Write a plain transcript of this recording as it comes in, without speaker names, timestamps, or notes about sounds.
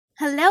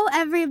Hello,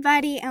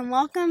 everybody, and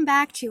welcome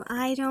back to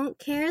I Don't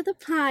Care, the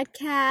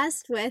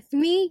podcast with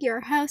me,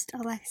 your host,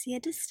 Alexia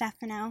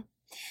DeStefano.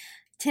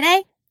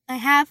 Today, I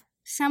have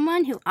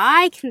someone who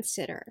I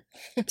consider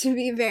to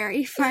be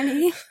very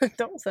funny.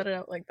 Don't set it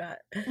out like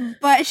that.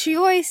 But she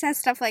always says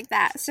stuff like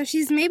that, so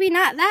she's maybe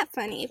not that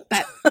funny,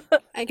 but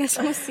I guess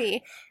we'll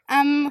see.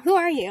 Who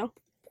are you?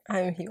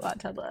 I'm Hewot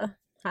Tedla.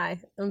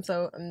 Hi. I'm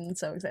so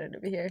excited to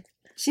be here.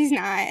 She's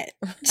not.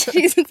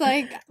 She's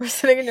like... We're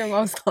sitting in your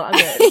mom's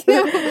closet.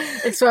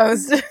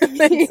 Exposed.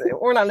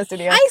 We're not in a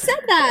studio. I said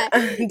that.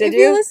 Did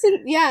you?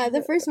 Listen, yeah,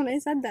 the first one I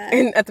said that.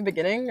 At the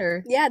beginning?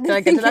 Or yeah, did I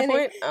get to that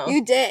point? Oh.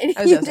 You did.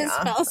 I was You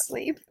just fell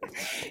asleep.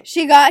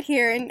 She got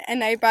here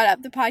and I brought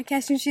up the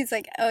podcast and she's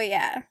like, oh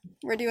yeah,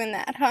 we're doing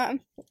that, huh?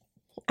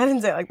 I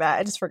didn't say it like that.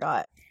 I just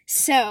forgot.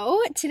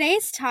 So,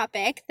 today's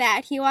topic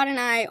that Hewot and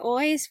I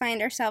always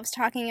find ourselves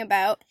talking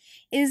about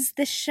is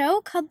the show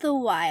called The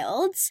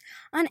Wilds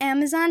on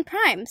Amazon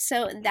Prime.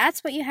 So,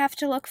 that's what you have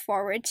to look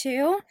forward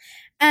to.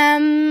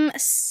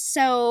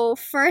 So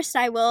first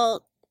I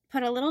will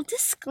put a little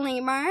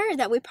disclaimer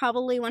that we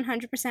probably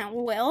 100%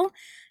 will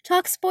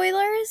talk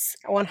spoilers.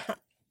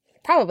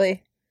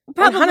 Probably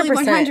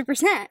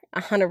 100%. 100%.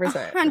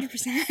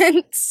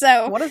 100%.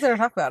 So, what is there to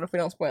talk about if we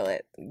don't spoil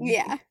it?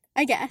 Yeah.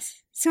 I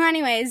guess. So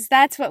anyways,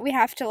 that's what we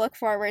have to look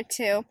forward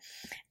to.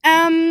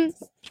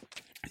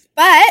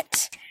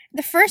 But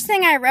the first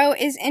thing I wrote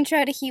is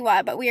intro to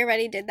Hewot, but we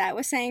already did that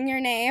with saying your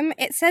name.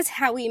 It says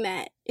how we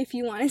met, if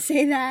you want to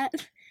say that.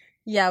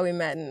 Yeah, we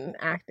met in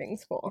acting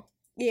school.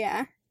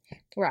 Yeah.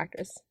 We're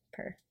actors.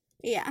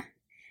 Yeah.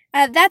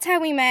 That's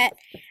how we met.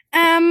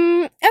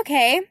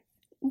 Okay.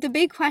 The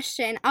big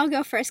question, I'll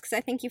go first because I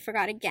think you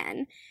forgot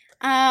again.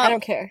 I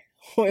don't care.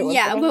 Wait,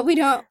 yeah,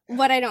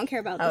 what I don't care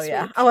about this week.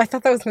 Oh, I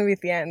thought that was going to be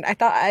at the end. I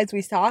thought as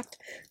we talked,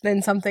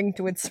 then something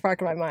would spark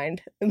in my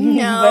mind.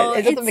 No, but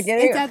it's at the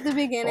beginning. It's at the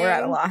beginning. We're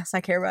at a loss.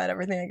 I care about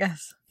everything, I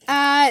guess.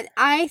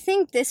 I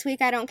think this week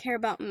I don't care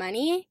about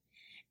money.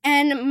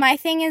 And my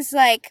thing is,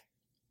 like,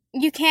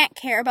 you can't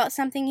care about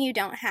something you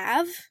don't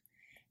have.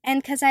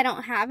 And because I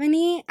don't have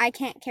any, I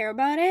can't care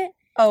about it.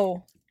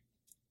 Oh,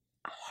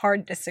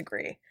 hard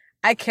disagree.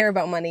 I care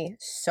about money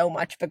so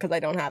much because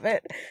I don't have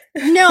it.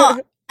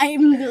 No,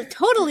 I'm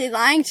totally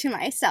lying to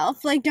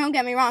myself. Like, don't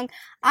get me wrong.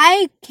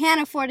 I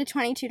can't afford a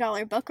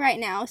 $22 book right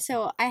now,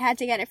 so I had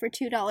to get it for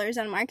 $2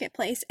 on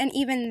Marketplace, and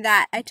even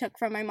that I took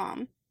from my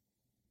mom.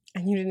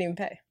 And you didn't even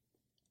pay.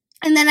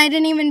 And then I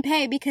didn't even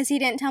pay because he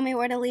didn't tell me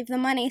where to leave the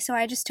money, so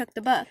I just took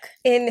the book.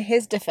 In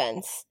his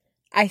defense,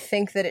 I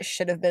think that it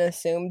should have been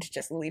assumed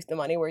just leave the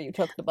money where you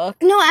took the book.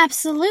 No,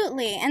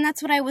 absolutely. And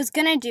that's what I was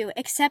gonna do,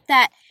 except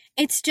that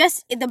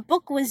the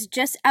book was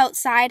just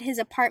outside his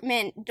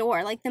apartment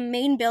door, like the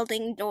main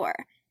building door.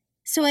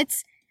 So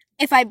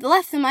if I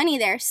left the money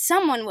there,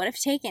 someone would have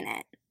taken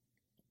it.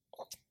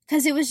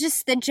 Because it was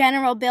just the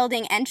general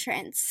building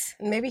entrance.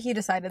 Maybe he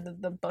decided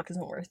that the book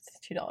isn't worth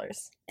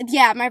 $2.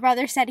 Yeah, my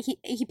brother said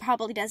he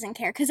probably doesn't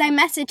care. Because I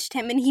messaged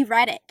him and he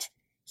read it.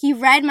 He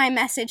read my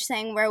message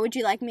saying, where would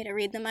you like me to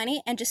read the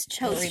money? And just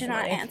chose to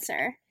not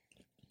answer.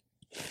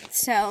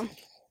 So,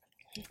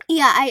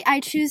 yeah, I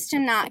choose to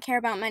not care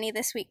about money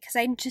this week because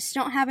I just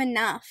don't have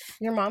enough.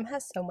 Your mom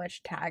has so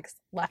much tags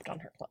left on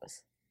her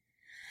clothes.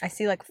 I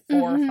see like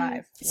 4 or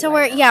 5. So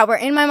we're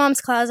in my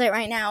mom's closet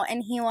right now,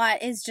 and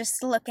Hewot is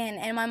just looking,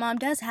 and my mom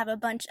does have a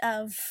bunch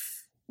of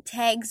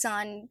tags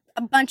on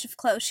a bunch of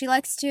clothes. She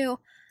likes to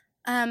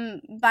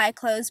buy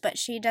clothes, but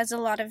she does a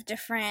lot of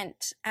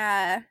different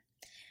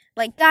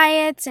like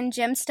diets and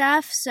gym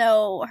stuff,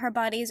 so her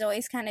body's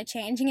always kind of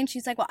changing, and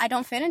she's like, well, I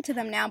don't fit into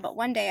them now, but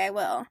one day I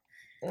will.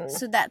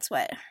 So that's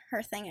what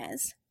her thing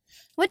is.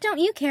 What don't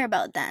you care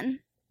about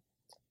then?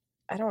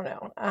 I don't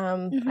know.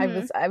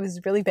 I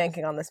was really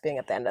banking on this being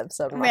at the end of,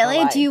 so I'm not Really?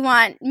 gonna lie. Do you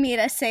want me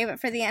to save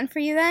it for the end for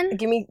you then?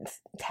 Give me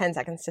 10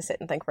 seconds to sit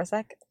and think for a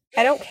sec.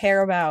 I don't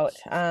care about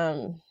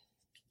my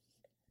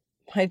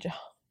job.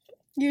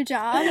 Your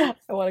job?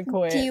 I want to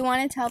quit. Do you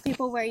want to tell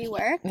people where you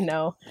work?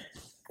 No,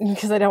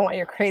 because I don't want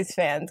your craze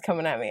fans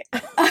coming at me.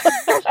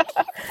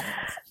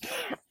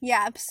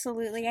 Yeah,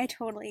 absolutely. I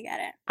totally get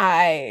it.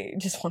 I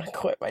just want to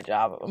quit my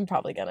job. I'm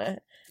probably gonna.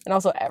 And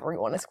also,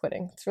 everyone is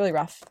quitting. It's really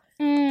rough.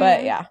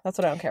 But yeah, that's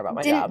what I don't care about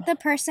my job. Didn't the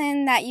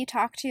person that you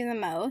talk to the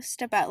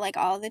most about, like,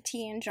 all the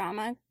tea and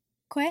drama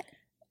quit?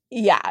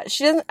 Yeah,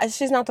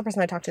 she's not the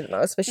person I talk to the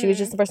most, but she was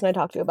just the person I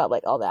talked to about,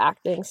 like, all the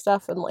acting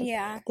stuff and, like,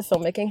 the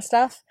filmmaking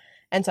stuff.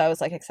 And so I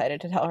was, like, excited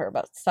to tell her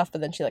about stuff,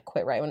 but then she, like,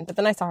 quit right when... But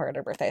then I saw her at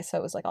her birthday, so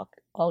it was, like,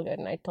 all good,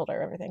 and I told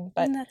her everything.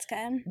 But that's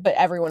good. But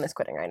everyone is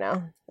quitting right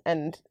now,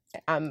 and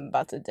I'm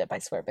about to dip, I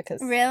swear,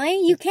 because...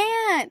 Really? You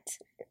can't!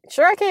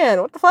 Sure I can.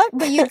 What the fuck?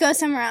 But you'd go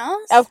somewhere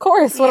else? Of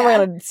course. What, am I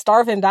going to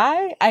starve and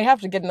die? I have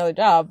to get another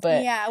job,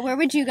 but... Yeah, where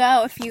would you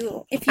go if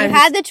you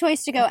had the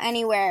choice to go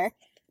anywhere...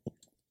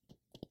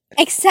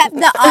 Except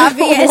the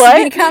obvious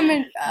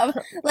becoming,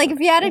 like,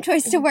 if you had a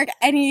choice to work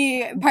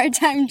any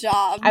part-time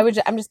job. I'm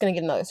just going to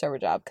get another server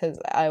job because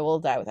I will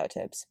die without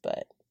tips,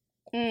 but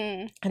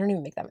I don't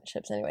even make that much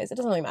tips anyways. It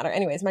doesn't really matter.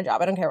 Anyways, my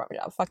job. I don't care about my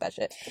job. Fuck that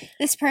shit.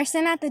 This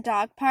person at the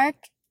dog park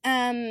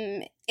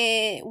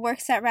it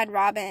works at Red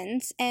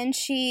Robin's, and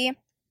she's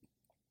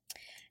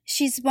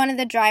one of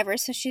the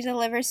drivers, so she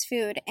delivers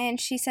food, and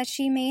she said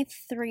she made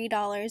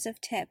 $3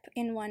 of tip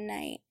in one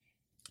night.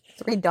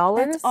 $3?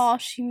 That's all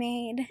she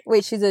made.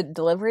 Wait, she's a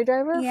delivery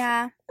driver?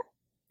 Yeah.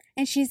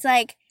 And she's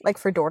like... Like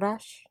for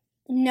DoorDash?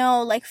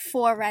 No, like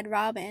for Red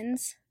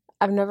Robin's.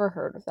 I've never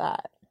heard of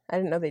that. I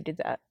didn't know they did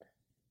that.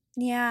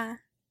 Yeah,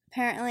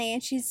 apparently.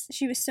 And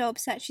she was so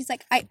upset. She's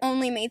like, I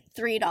only made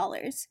 $3.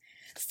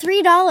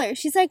 $3.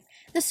 She's like,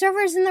 the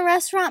servers in the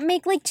restaurant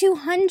make like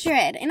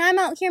 $200, and I'm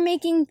out here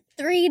making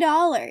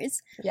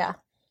 $3. Yeah.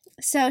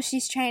 So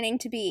she's training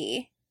to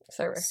be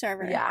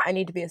server. Yeah, I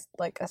need to be a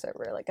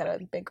server, like at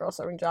a big girl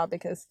serving job,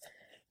 because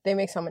they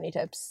make so many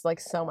tips, like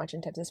so much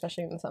in tips,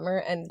 especially in the summer,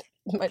 and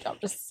my job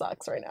just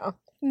sucks right now.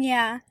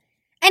 Yeah.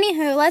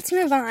 Anywho, let's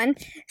move on.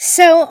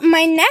 So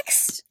my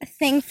next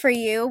thing for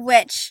you,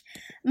 which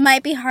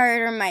might be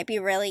hard or might be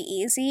really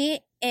easy,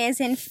 is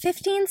in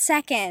 15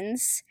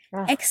 seconds,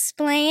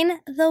 explain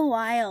the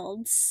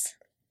wilds.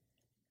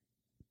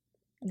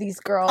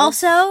 These girls.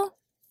 Also,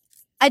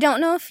 I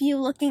don't know if you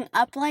looking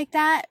up like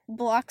that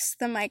blocks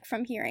the mic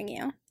from hearing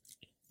you.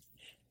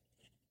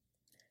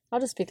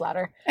 I'll just speak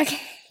louder. Okay.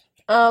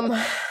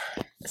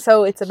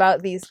 So it's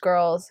about these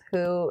girls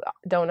who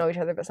don't know each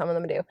other, but some of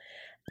them do.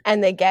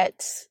 And they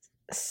get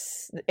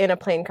in a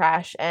plane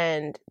crash,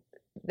 and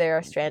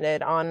they're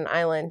stranded on an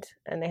island,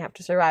 and they have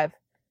to survive.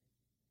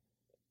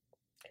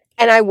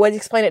 And I would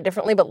explain it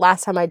differently, but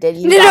last time I did,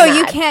 you got mad.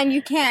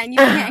 You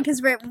can,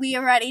 because we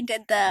already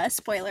did the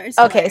spoilers.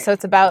 Okay, so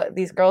it's about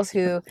these girls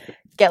who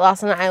get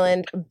lost on an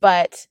island,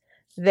 but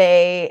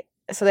they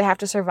have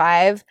to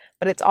survive,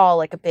 but it's all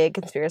like a big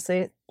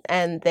conspiracy,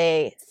 and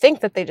they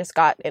think that they just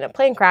got in a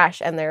plane crash,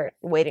 and they're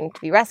waiting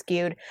to be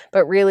rescued,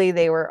 but really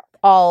they were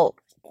all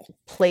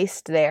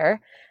placed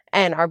there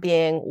and are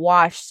being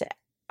watched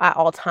at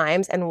all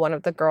times. And one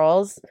of the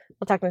girls,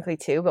 well, technically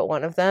two, but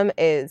one of them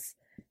is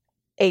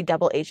a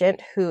double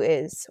agent who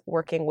is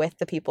working with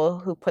the people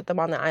who put them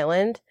on the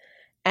island.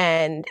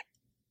 And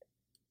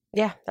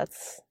yeah,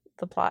 that's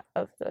the plot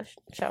of the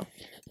show.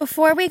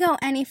 Before we go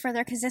any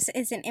further, because this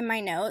isn't in my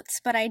notes,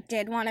 but I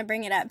did want to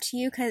bring it up to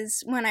you,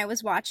 because when I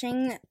was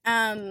watching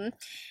an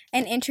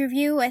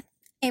interview with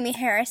Amy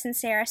Harris and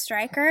Sarah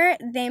Stryker,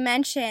 they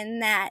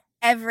mentioned that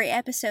every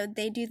episode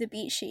they do the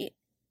beat sheet.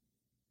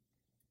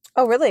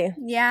 Oh, really?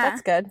 Yeah.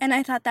 That's good. And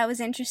I thought that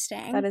was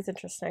interesting. That is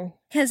interesting.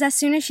 Because as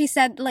soon as she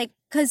said,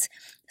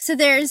 so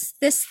there's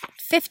this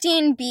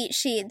 15 beat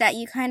sheet that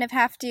you kind of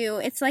have to,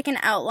 it's like an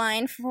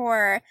outline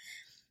for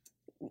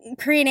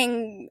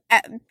creating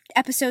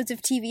episodes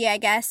of TV, I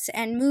guess,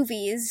 and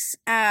movies,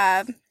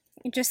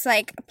 just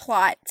like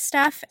plot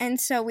stuff. And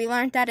so we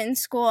learned that in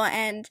school,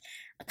 and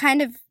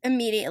kind of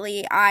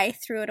immediately I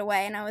threw it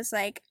away, and I was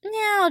like,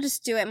 yeah, I'll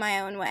just do it my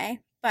own way.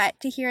 But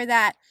to hear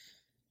that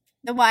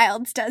the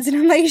Wilds does it,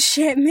 I'm like,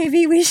 shit,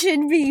 maybe we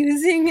should be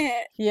using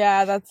it.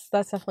 Yeah, that's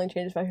definitely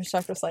changed my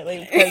perspective slightly,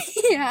 because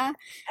yeah,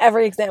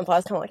 every example I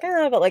was kind of like,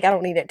 but like I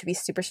don't need it to be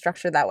super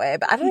structured that way.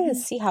 But I don't even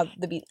see how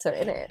the beats are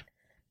in it.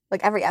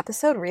 Like every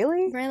episode,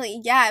 really? Really,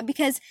 yeah,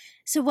 because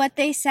so what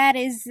they said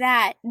is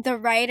that the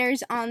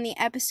writers on the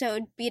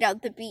episode beat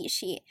out the beat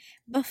sheet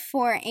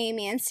before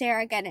Amy and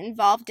Sarah get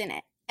involved in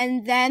it.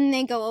 And then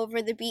they go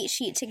over the beat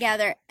sheet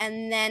together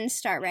and then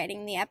start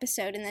writing the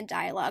episode and the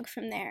dialogue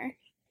from there.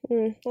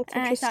 That's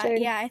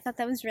interesting. I thought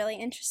that was really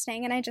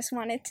interesting, and I just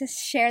wanted to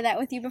share that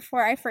with you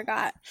before I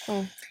forgot.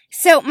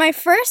 So my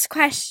first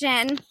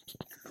question,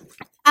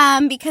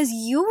 because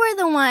you were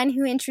the one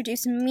who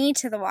introduced me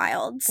to the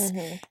Wilds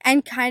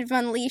and kind of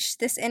unleashed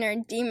this inner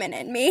demon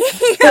in me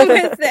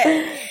with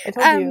it. I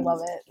told you love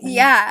it.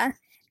 Yeah.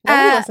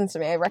 Nobody listens to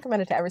me. I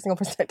recommend it to every single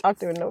person I talk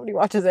to, and nobody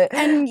watches it.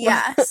 And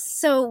yeah,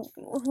 so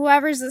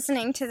whoever's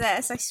listening to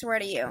this, I swear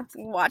to you,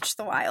 watch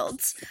the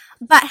Wilds.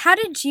 But how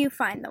did you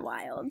find the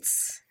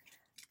Wilds?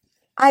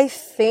 I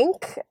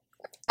think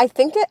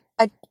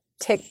a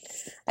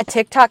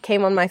TikTok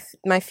came on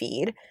my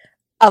feed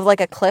of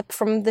like a clip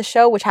from the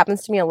show, which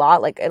happens to me a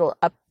lot. Like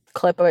a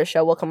clip of a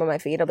show will come on my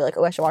feed. I'll be like,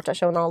 oh, I should watch that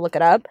show, and I'll look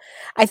it up.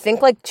 I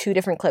think like 2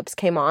 different clips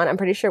came on. I'm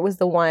pretty sure it was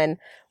the one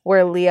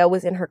where Leah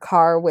was in her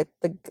car with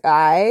the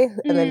guy,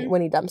 and then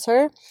when he dumps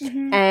her,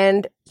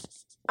 and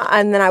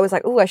then I was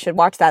like, oh, I should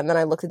watch that, and then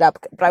I looked it up,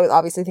 but I was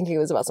obviously thinking it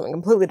was about something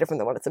completely different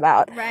than what it's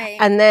about. Right.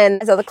 And then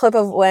I saw the clip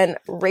of when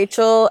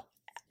Rachel,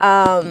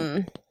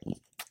 who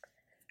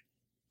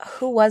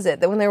was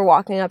it? That when they were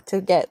walking up to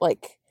get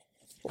like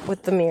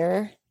with the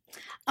mirror.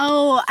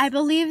 Oh, I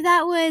believe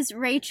that was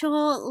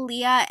Rachel,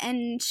 Leah,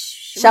 and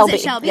Shelby.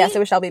 Was it Shelby? Yes, it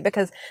was Shelby,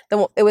 because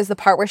it was the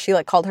part where she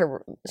like called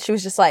her. She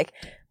was just like,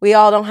 "We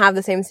all don't have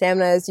the same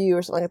stamina as you,"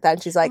 or something like that.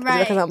 And she's like, "Is it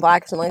because I'm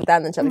black?" or something like that.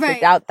 And then Shelby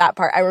freaked out. That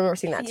part, I remember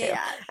seeing that too.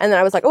 Yeah. And then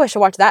I was like, "Oh, I should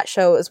watch that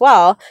show as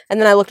well."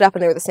 And then I looked up,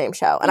 and they were the same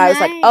show. And I was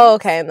like, "Oh,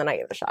 okay." And then I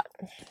gave it a shot.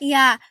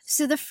 Yeah.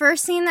 So the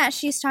first scene that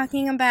she's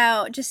talking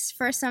about, just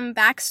for some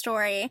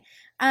backstory,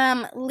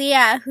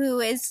 Leah,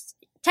 who is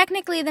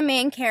technically the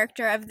main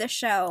character of the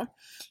show,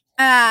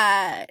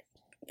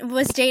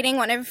 was dating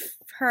one of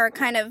her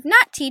kind of,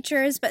 not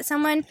teachers, but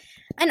someone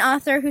an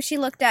author who she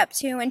looked up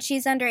to, and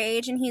she's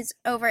underage and he's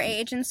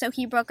overage, and so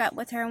he broke up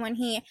with her when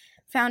he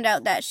found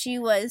out that she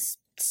was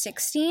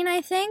 16, I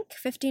think,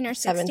 15 or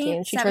 16.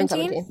 17. She turned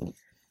 17.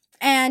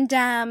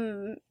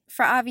 And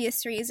for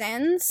obvious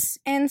reasons.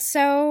 And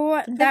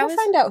so Did that was...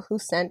 find out who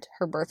sent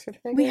her birth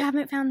certificate? We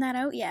haven't found that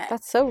out yet.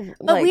 That's so,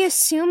 But we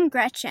assume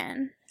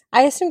Gretchen.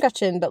 I assume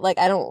Gretchen, but, like,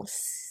 I don't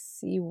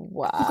see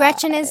why.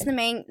 Gretchen is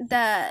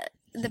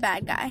the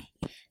bad guy.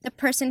 The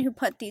person who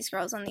put these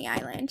girls on the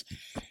island.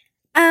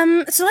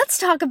 So let's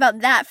talk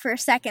about that for a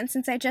second,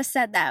 since I just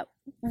said that.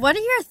 What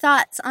are your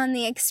thoughts on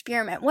the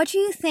experiment? What do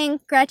you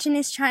think Gretchen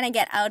is trying to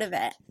get out of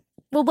it?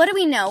 Well, what do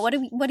we know? What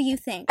do you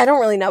think? I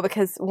don't really know,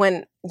 because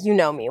when you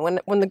know me,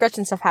 when the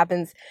Gretchen stuff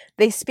happens,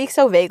 they speak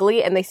so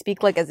vaguely and they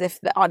speak like as if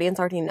the audience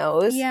already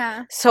knows.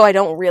 Yeah. So I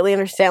don't really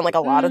understand like a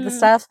lot of the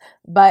stuff,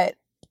 but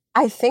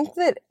I think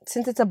that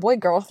since it's a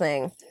boy-girl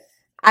thing,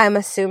 I'm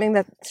assuming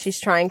that she's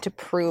trying to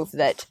prove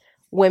that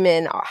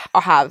women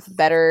have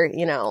better,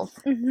 you know,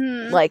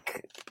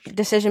 like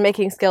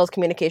decision-making skills,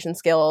 communication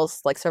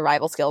skills, like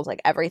survival skills,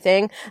 like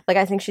everything. Like,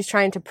 I think she's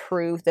trying to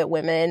prove that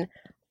women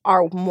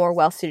are more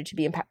well-suited to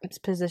be in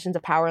positions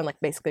of power and, like,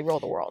 basically rule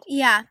the world.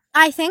 Yeah,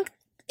 I think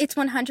it's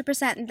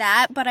 100%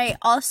 that, but I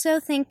also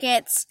think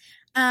it's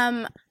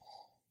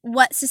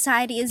what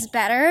society is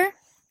better,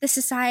 the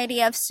society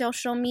of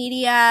social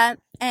media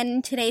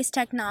and today's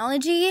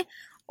technology,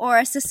 or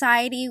a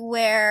society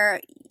where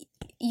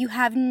you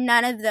have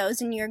none of those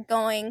and you're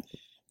going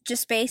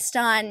just based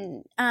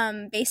on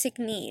basic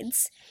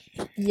needs.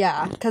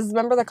 Yeah, because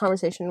remember the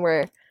conversation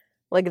where,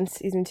 like, in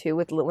season 2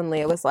 when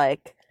Leah was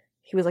like,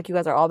 he was like, you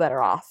guys are all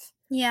better off.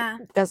 Yeah.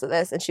 Because of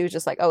this. And she was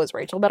just like, oh, is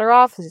Rachel better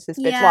off? This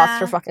bitch lost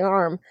her fucking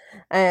arm.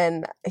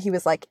 And he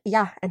was like,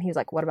 yeah. And he was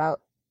like, what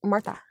about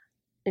Martha?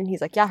 And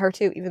he's like, yeah, her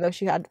too, even though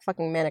she had a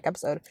fucking manic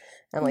episode.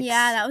 And like,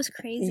 yeah, that was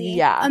crazy.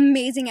 Yeah.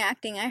 Amazing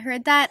acting. I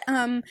heard that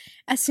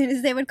as soon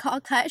as they would call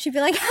cut, she'd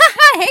be like,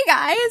 hey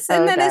guys.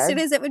 And then as soon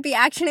as it would be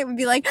action, it would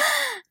be like,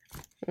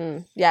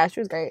 yeah, she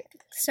was great.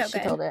 So good. She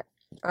killed it.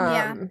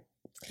 Yeah.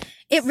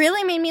 It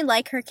really made me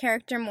like her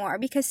character more,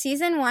 because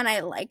season 1 I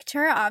liked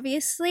her,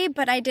 obviously,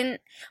 but I didn't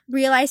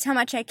realize how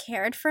much I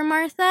cared for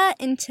Martha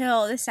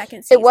until the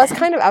second season. It was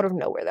kind of out of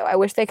nowhere, though. I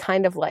wish they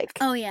kind of, like...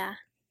 Oh, yeah.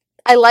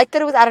 I liked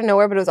that it was out of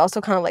nowhere, but it was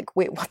also kind of like,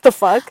 wait, what the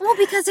fuck? Well,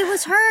 because it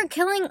was her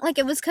killing, like,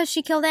 it was because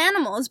she killed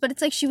animals, but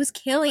it's like she was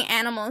killing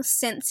animals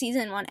since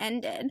season 1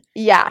 ended.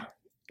 Yeah.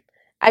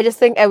 I just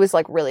think it was,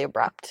 like, really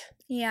abrupt.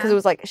 Yeah. Because it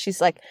was like,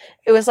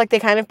 it was like they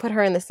kind of put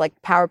her in this,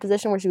 like, power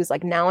position where she was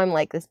like, now I'm,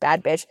 like, this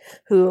bad bitch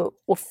who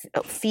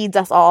feeds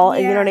us all,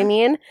 you know what I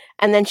mean?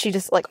 And then she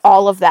just, like,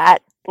 all of that,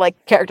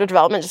 like, character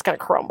development just kind of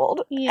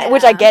crumbled. Yeah.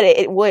 Which I get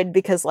it would,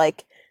 because,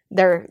 like,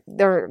 they're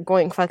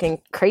going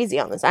fucking crazy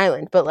on this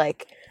island, but,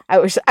 like, I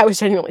was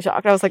genuinely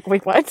shocked. I was like,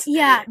 wait, what?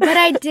 Yeah, but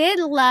I did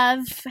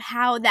love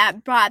how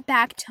that brought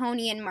back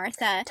Tony and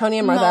Martha.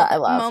 I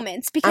love.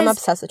 Moments. Because I'm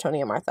obsessed with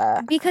Tony and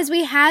Martha. Because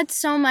we had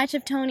so much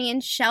of Tony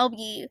and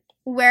Shelby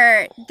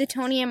where the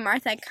Tony and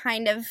Martha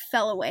kind of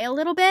fell away a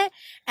little bit.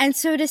 And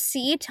so to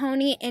see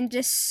Tony in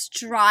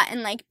distraught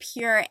and, like,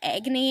 pure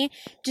agony,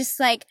 just,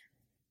 like,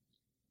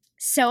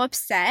 so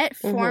upset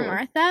for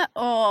Martha.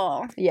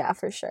 Oh. Yeah,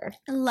 for sure.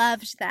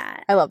 Loved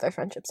that. I love their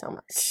friendship so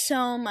much.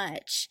 So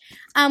much.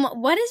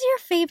 What is your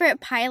favorite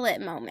pilot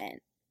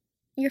moment?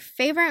 Your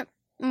favorite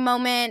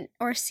moment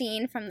or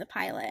scene from the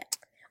pilot?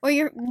 Or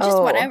your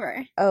just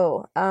whatever.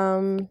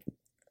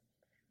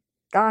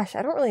 Gosh,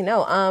 I don't really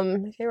know.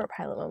 My favorite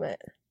pilot moment.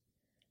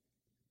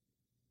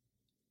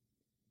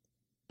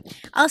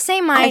 I'll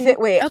say mine.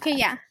 Wait. Okay,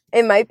 yeah.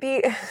 It might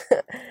be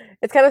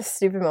it's kind of a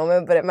stupid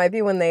moment, but it might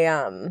be when they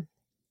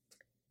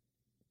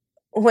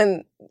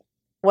when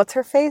what's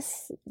her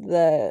face?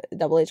 The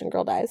double agent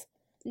girl dies.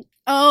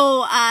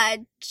 Oh,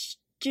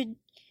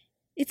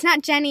 it's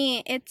not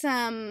Jenny, it's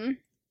I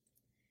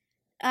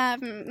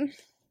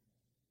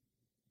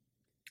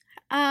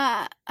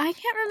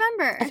can't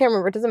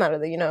remember. It doesn't matter,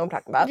 that you know what I'm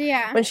talking about.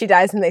 Yeah. When she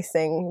dies and they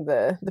sing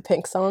the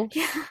Pink song.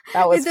 Yeah.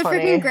 That was funny.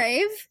 The freaking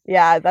grave?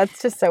 Yeah,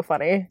 that's just so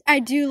funny. I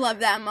do love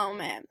that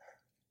moment.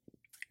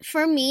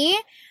 For me,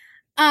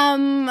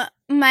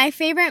 my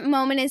favorite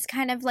moment is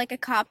kind of like a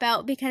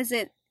cop-out, because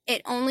it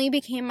only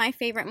became my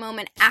favorite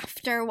moment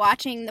after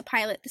watching the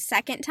pilot the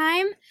second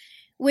time,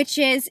 which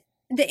is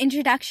the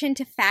introduction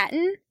to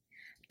Fatten.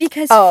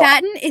 Because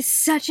Fatten is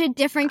such a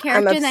different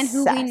character than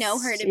who we know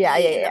her to be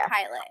in the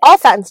pilot. All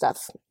Fatten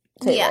stuff.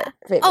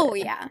 Favorite. Oh,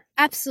 yeah.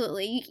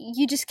 Absolutely.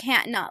 You just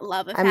can't not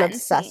love a Fatten I'm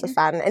obsessed with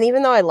Fatten. And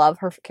even though I love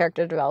her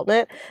character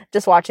development,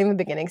 just watching the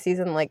beginning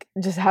season, like,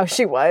 just how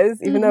she was,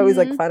 even though it was,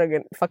 like,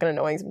 fucking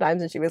annoying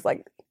sometimes, and she was,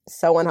 like,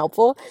 so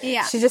unhelpful.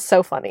 Yeah. She's just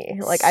so funny.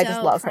 Like, I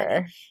just love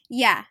her.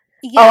 Yeah.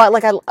 Yeah.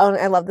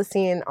 I love the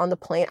scene on the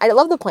plane. I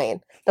love the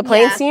plane. The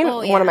plane scene,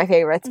 one of my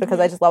favorites, because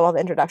I just love all the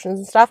introductions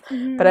and stuff.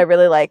 But I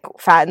really like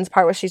Fatten's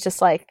part where she's just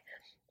like,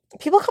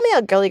 people call me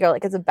a girly girl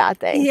like it's a bad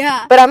thing.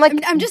 Yeah. But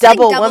I'm just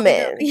double like,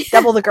 woman.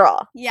 Double the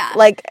girl. Yeah.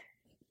 Like,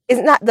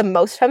 isn't that the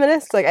most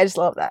feminist? Like, I just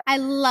love that. I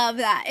love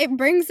that. It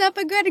brings up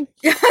a good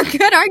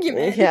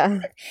argument. Yeah.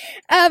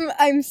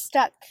 I'm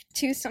stuck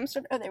to some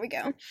sort of... Oh, there we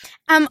go.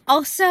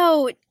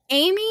 Also,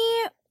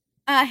 Amy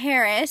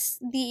Harris,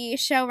 the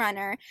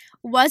showrunner,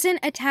 wasn't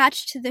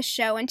attached to the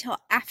show until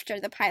after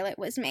the pilot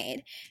was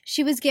made.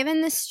 She was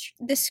given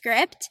the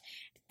script,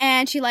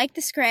 and she liked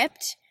the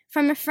script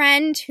from a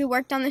friend who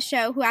worked on the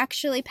show who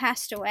actually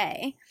passed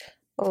away.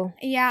 Oh.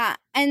 Yeah,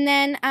 and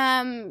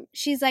then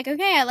she's like,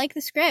 okay, I like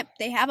the script.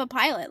 They have a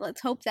pilot.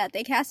 Let's hope that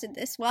they casted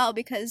this well,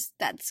 because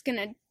that's going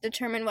to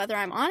determine whether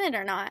I'm on it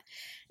or not.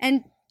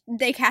 And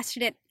they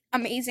casted it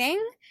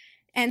amazing,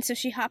 and so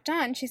she hopped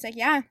on. She's like,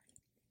 yeah.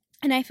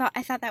 And I thought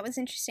that was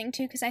interesting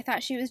too, because I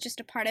thought she was just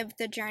a part of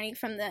the journey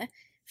from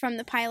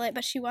the pilot,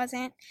 but she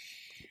wasn't.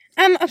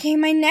 Okay,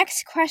 my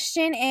next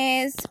question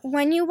is,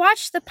 when you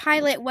watched the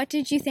pilot, what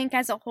did you think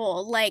as a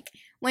whole? Like,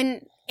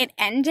 when it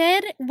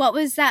ended, what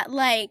was that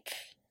like?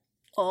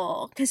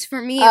 Oh, because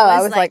for me, I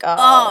was like,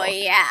 oh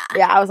yeah.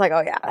 Yeah, I was like,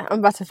 oh yeah, I'm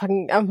about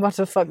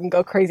to fucking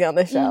go crazy on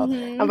this show.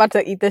 Mm-hmm. I'm about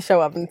to eat this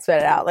show up and spit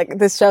it out. Like,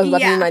 this show's about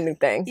to be my new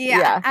thing.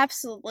 Yeah,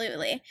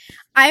 absolutely.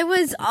 I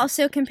was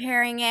also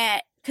comparing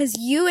it, because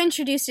you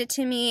introduced it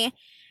to me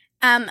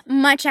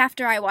much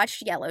after I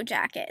watched Yellow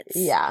Jackets.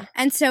 Yeah.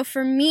 And so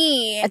for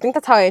me... I think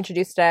that's how I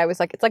introduced it. I was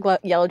like, it's like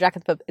Yellow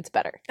Jackets, but it's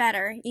better.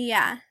 Better,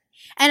 yeah.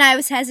 And I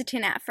was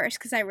hesitant at first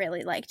because I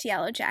really liked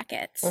Yellow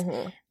Jackets.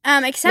 Mm-hmm.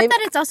 Except that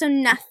it's also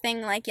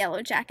nothing like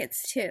Yellow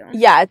Jackets, too.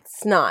 Yeah,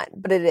 it's not,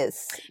 but it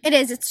is. It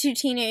is. It's two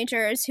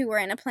teenagers who were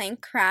in a plane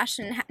crash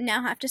and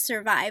now have to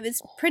survive.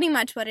 It's pretty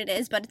much what it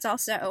is, but it's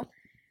also...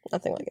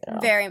 Nothing like it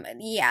at all.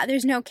 Yeah,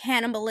 there's no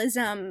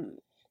cannibalism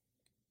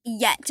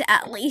yet,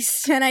 at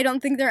least, and I don't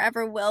think there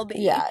ever will be.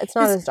 Yeah, it's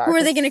not as dark. Who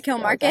are they gonna kill?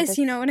 Marcus?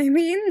 You know what I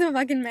mean? The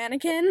fucking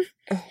mannequin.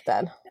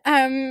 Dead.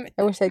 I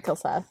wish they'd kill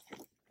Seth.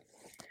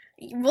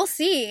 We'll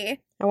see.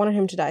 I wanted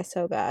him to die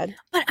so bad.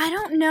 But I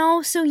don't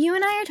know. So you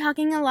and I are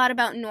talking a lot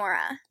about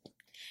Nora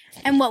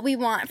and what we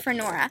want for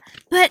Nora.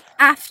 But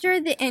after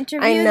the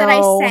interview that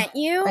I sent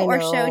you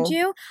showed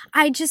you,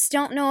 I just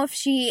don't know if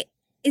she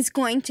is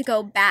going to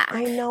go back.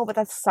 I know, but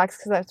that sucks,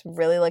 because that's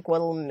really, like,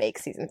 what'll make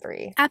season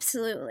 3.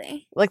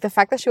 Absolutely. Like, the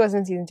fact that she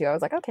wasn't in season 2, I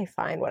was like, okay,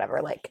 fine,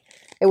 whatever. Like,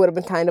 it would have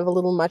been kind of a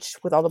little much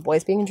with all the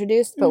boys being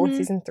introduced, but with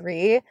season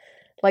 3,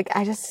 like,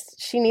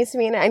 she needs to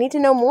be in it. I need to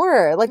know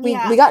more. Like, we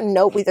got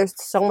there's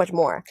so much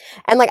more.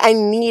 And, like, I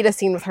need a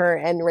scene with her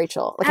and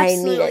Rachel. Like,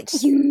 absolutely. I need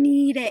it. You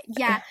need it,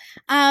 yeah.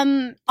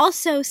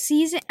 Also,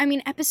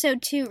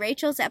 episode 2,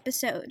 Rachel's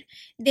episode,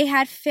 they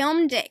had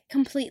filmed it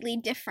completely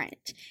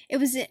different. It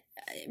was...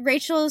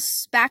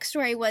 Rachel's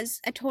backstory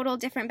was a total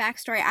different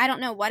backstory. I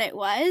don't know what it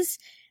was,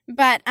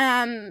 but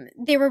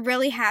they were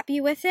really happy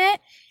with it,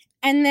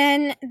 and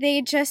then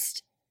they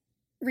just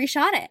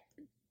reshot it.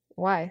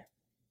 Why?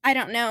 I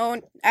don't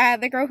know.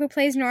 The girl who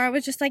plays Nora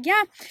was just like,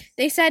 yeah,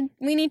 they said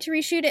we need to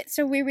reshoot it,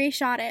 so we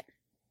reshot it.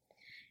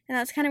 And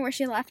that's kind of where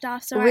she left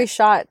off. So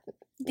reshot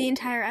the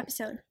entire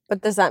episode.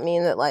 But does that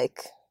mean that,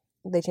 like,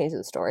 they changed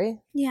the story?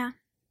 Yeah.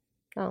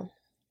 Oh.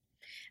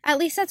 At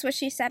least that's what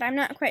she said. I'm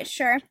not quite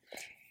sure.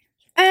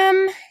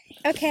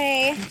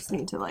 Okay. I just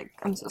need to, like,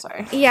 I'm so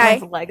sorry. Yeah.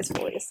 My leg is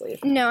fully asleep.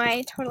 No,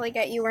 I totally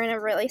get you. We're in a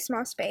really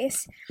small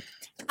space.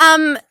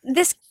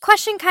 This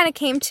question kind of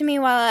came to me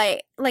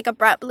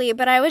abruptly,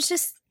 but I was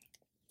just,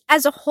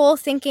 as a whole,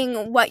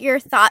 thinking what your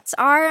thoughts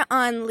are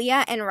on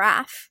Leah and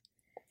Raph.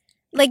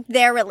 Like,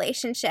 their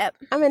relationship.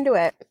 I'm into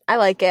it. I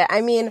like it. I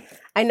mean,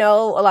 I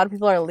know a lot of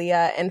people are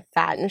Leah and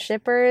Fatten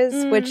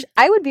shippers, which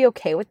I would be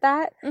okay with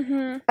that.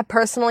 Mm-hmm. I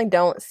personally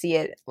don't see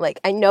it. Like,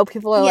 I know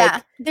people are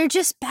like... they're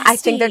just besties. I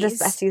think they're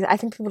just besties. I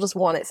think people just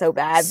want it so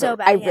bad. So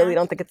but bad, I really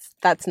don't think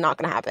that's not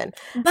going to happen.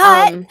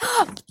 But...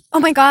 oh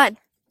my god.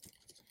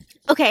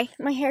 Okay,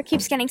 my hair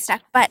keeps getting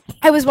stuck. But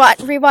I was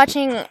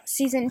rewatching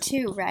season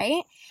 2,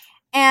 right?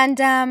 And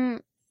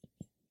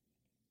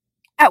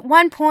at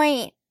one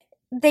point...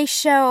 they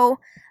show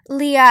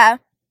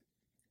Leah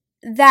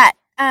that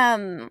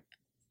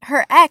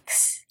her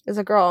ex is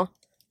a girl,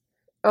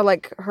 or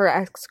like her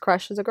ex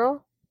crush is a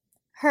girl.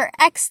 Her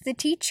ex, the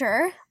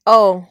teacher.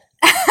 Oh,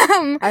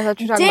 I thought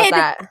you were talking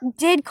about that.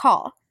 Did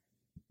call.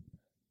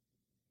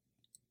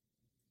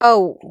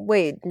 Oh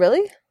wait,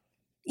 really?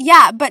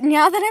 Yeah, but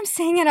now that I'm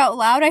saying it out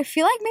loud, I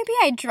feel like maybe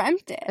I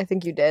dreamt it. I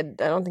think you did.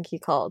 I don't think he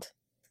called.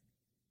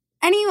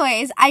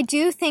 Anyways, I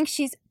do think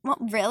she's... Well,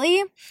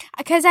 really?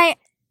 Because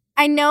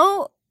I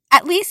know,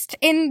 at least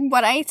in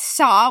what I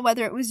saw,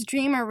 whether it was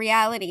dream or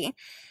reality,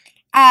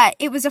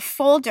 it was a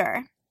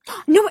folder.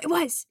 No, it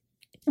was.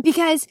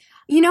 Because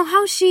you know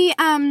how she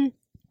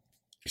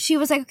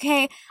was like,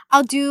 okay,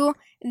 I'll do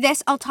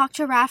this. I'll talk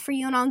to Raph for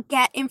you and I'll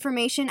get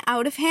information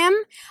out of him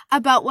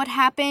about what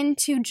happened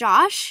to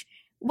Josh,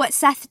 what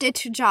Seth did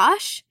to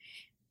Josh.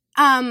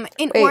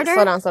 Wait,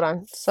 slow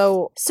down.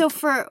 So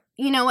for,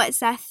 you know what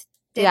Seth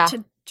did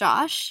to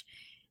Josh?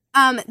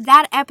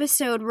 That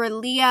episode where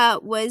Leah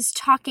was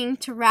talking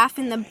to Raph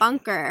in the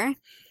bunker,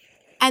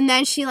 and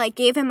then she, like,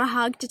 gave him a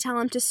hug to tell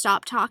him to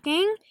stop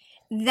talking,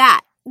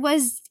 that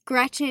was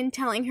Gretchen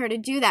telling her to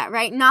do that,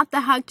 right? Not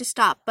the hug to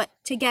stop, but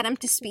to get him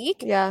to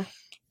speak. Yeah.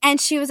 And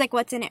she was like,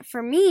 what's in it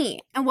for me?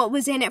 And what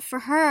was in it for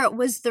her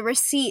was the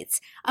receipts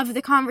of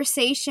the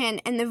conversation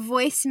and the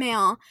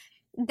voicemail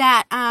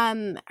that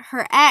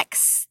her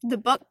ex, the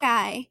book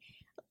guy,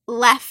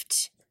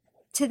 left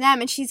to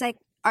them. And she's like,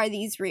 are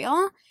these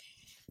real?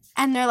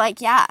 And they're like,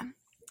 yeah.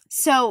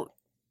 So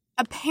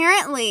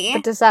apparently...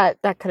 But does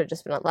that could have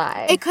just been a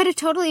lie. It could have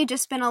totally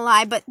just been a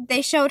lie, but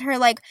they showed her,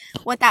 like,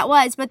 what that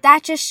was. But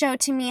that just showed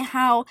to me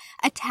how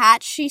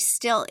attached she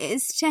still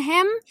is to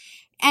him.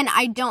 And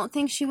I don't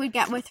think she would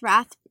get with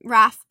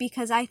Raph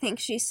because I think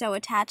she's so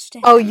attached to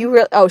him.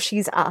 Oh,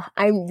 she's,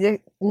 I'm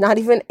not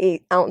even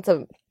 8 ounce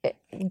of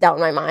doubt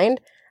in my mind.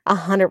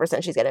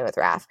 100% she's getting with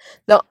Raph.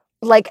 Though,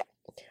 like,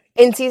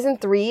 in season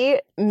 3,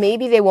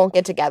 maybe they won't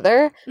get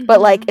together, but,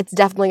 like, it's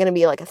definitely going to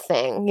be, like, a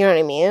thing. You know what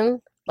I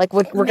mean? Like,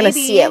 we're going to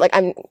see it. Like,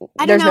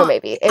 there's no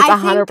maybe. It's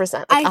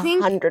 100%. Like,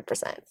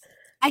 100%.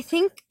 I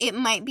think it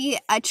might be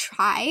a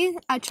trial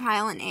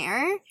and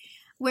error.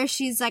 Where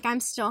she's like, I'm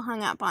still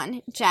hung up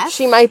on Jeff.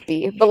 She might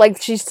be, but,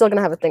 like, she's still going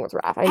to have a thing with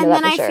Raph. I know that for sure.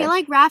 And then I feel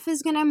like Raph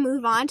is going to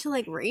move on to,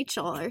 like,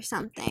 Rachel or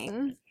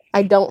something.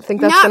 I don't think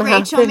that's going to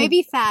happen. Not Rachel,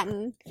 maybe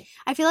Fatten.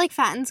 I feel like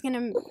Fatten's going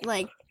to,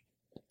 like...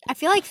 I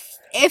feel like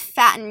if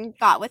Fatten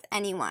got with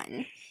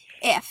anyone,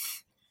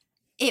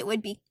 it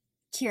would be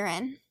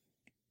Kieran.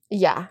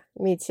 Yeah,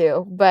 me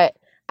too. But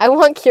I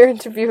want Kieran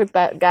to be with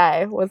that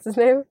guy. What's his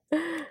name?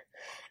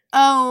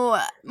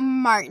 Oh,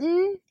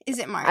 Martin? Is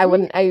it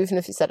Martin? Even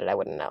if you said it, I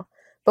wouldn't know.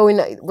 But we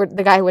know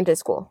the guy who went to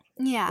school.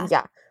 Yeah.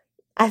 Yeah.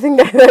 I think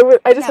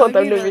I just want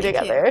them to be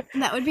together.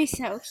 Cute. That would be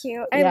so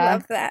cute. I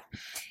love that.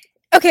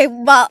 Okay,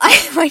 well,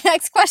 my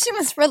next question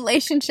was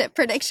relationship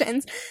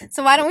predictions.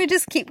 So why don't we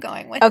just keep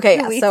going with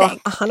who we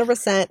think?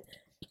 100%.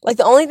 Like,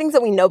 the only things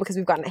that we know because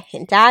we've gotten a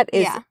hint at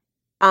is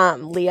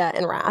Leah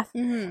and Raph.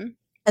 Mm-hmm.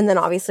 And then,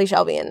 obviously,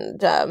 Shelby and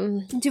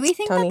do we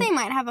think Tony. that they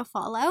might have a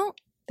fallout?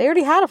 They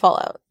already had a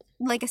fallout.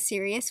 Like a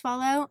serious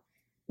fallout?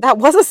 That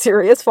was a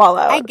serious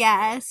fallout. I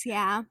guess,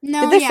 yeah.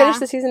 No, did they finish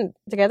the season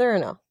together or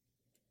no?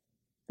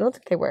 I don't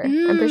think they were.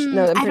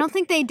 I don't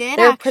think they did,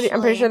 I'm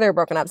pretty sure they were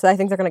broken up, so I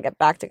think they're going to get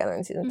back together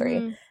in season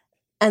 3.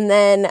 And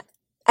then,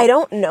 I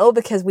don't know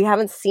because we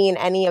haven't seen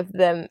any of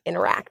them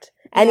interact.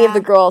 Any of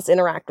the girls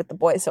interact with the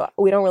boys, so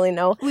we don't really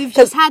know. We've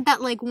just had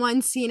that, like,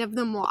 one scene of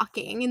them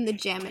walking in the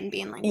gym and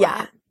being like,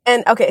 yeah. What?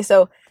 And, okay,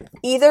 so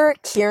either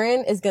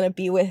Kieran is going to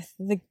be with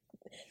the...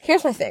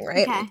 Here's my thing,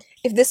 right? Okay.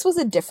 If this was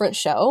a different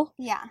show...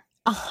 Yeah.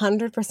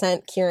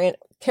 100% Kieran...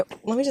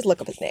 Let me just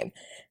look up his name.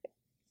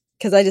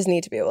 Because I just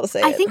need to be able to say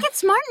it. I think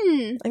it's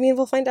Martin. I mean,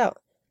 we'll find out.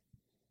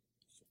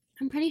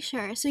 I'm pretty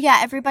sure. So, yeah,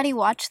 everybody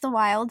watch The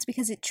Wilds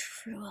because it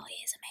truly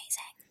is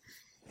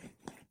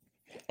amazing.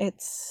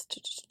 It's...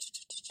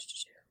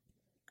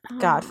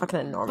 God,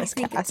 fucking enormous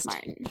cast. It's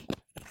Martin.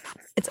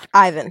 It's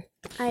Ivan.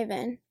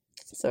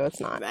 So it's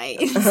not. Right.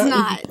 It's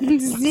not.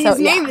 His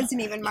name isn't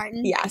even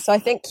Martin. Yeah, so I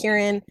think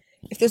Kieran...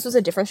 If this was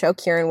a different show,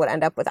 Kieran would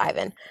end up with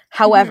Ivan.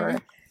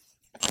 However...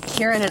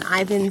 Kieran and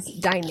Ivan's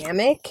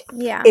dynamic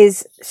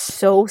is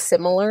so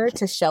similar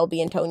to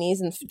Shelby and Tony's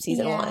in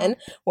season 1,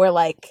 where,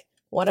 like,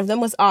 one of them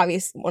was out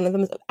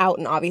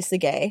and obviously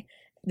gay.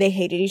 They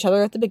hated each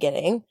other at the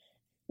beginning.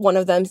 One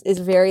of them is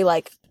very,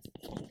 like,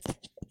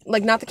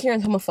 not that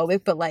Kieran's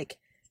homophobic, but, like,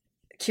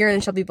 Kieran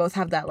and Shelby both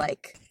have that,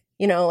 like,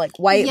 you know, like,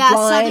 white,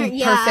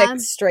 blonde,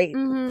 perfect, straight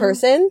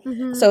person.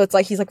 Mm-hmm. So it's,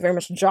 like, he's, like, very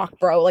much jock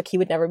bro. Like, he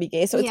would never be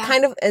gay. So it's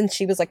kind of... And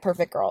she was, like,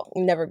 perfect girl.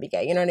 Never be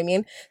gay. You know what I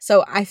mean?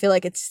 So I feel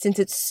like since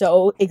it's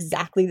so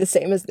exactly the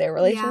same as their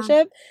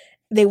relationship,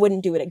 they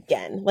wouldn't do it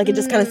again. Like, it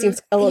just kind of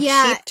seems a little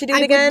cheap to do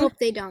it again. I hope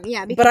they don't.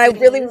 Yeah. But I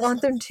really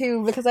want them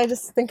to because I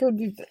just think it would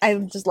be... I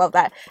just love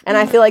that. And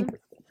I feel like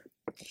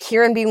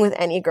Kieran being with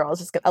any girl is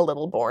just a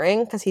little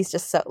boring because he's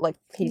just so... Like,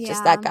 he's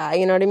just that guy.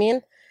 You know what I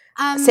mean?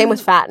 Same with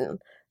Fatten.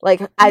 Like,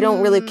 I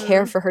don't really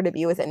care for her to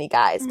be with any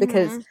guys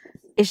because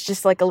it's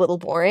just, like, a little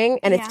boring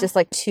and it's just,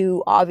 like,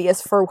 too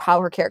obvious for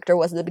how her character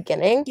was in the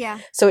beginning. Yeah.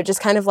 So it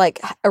just kind of,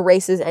 like,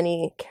 erases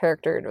any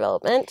character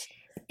development.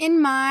 In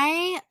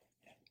my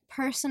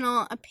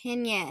personal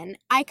opinion,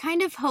 I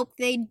kind of hope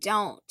they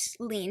don't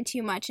lean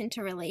too much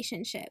into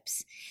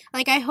relationships.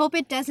 Like, I hope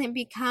it doesn't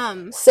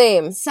become...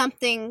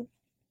 something...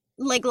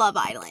 like Love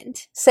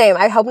Island. Same.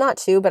 I hope not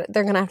too, but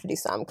they're gonna have to do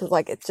some because,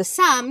 like, it's just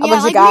a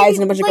bunch of guys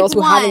and a bunch of girls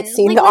who haven't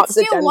seen the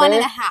opposite gender.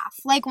 Let's do 1.5.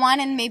 Like, 1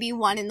 and maybe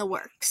 1 in the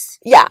works.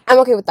 Yeah, I'm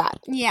okay with that.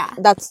 Yeah.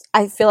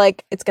 I feel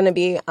like it's gonna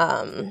be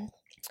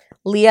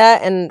Leah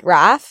and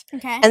Raph.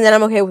 Okay. And then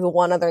I'm okay with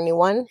one other new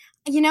one.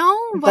 You know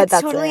what's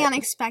totally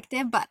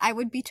unexpected, but I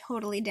would be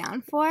totally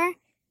down for?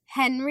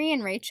 Henry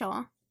and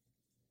Rachel.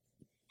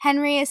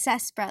 Henry is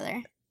Seth's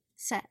brother.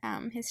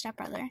 His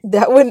stepbrother.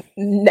 That would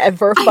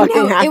never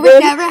fucking happen. It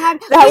would never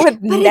happen. That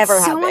would never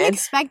happen. It's so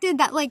unexpected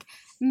that, like,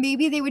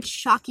 maybe they would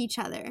shock each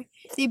other.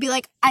 They'd be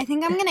like, I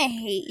think I'm gonna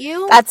hate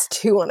you. That's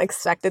too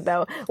unexpected,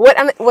 though.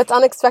 What's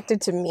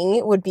unexpected to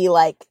me would be,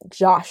 like,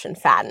 Josh and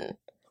Fatten.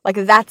 Like,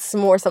 that's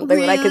more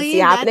something that I could see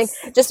happening.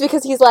 Just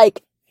because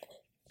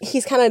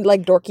he's kind of,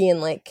 like, dorky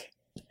and, like...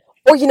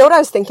 Or you know what I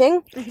was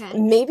thinking? Okay.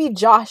 Maybe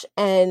Josh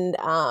and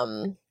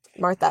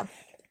Martha.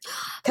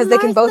 Because they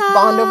can both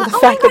bond over the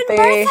fact that they...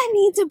 Martha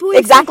needs a boyfriend.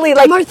 Exactly,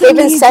 like, Martha they've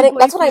been setting...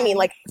 That's what I boyfriend. mean,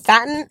 like,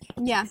 Fatten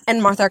Yeah.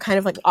 and Martha are kind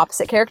of, like,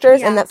 opposite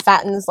characters, and that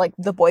Fatten's, like,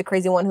 the boy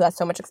crazy one who has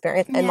so much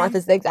experience, and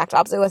Martha's the exact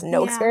opposite who has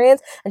no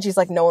experience, and she's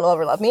like, no one will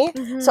ever love me.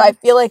 Mm-hmm. So I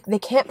feel like they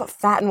can't put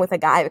Fatten with a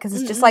guy, because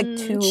it's just, like,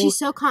 too... She's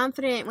so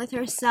confident with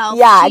herself.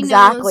 Yeah,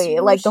 exactly.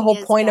 Like, the whole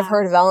point of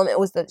her development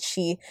was that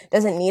she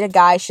doesn't need a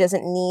guy, she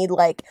doesn't need,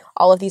 like,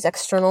 all of these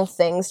external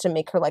things to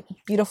make her, like,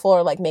 beautiful,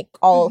 or, like, make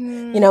all,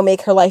 you know,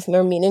 make her life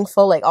more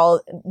meaningful, like, all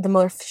the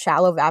more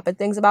shallow, vapid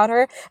things about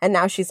her, and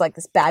now she's, like,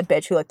 this bad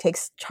bitch who, like,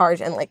 takes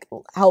charge and, like,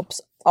 helps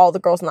all the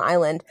girls on the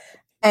island,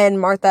 and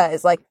Martha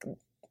is, like,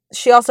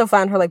 she also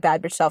found her, like,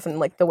 bad bitch self and,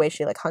 like, the way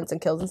she, like, hunts and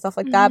kills and stuff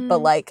like that,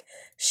 but, like,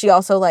 she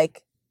also,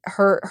 like,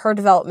 her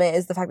development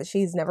is the fact that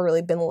she's never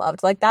really been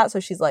loved like that, so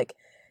she's, like,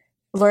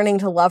 learning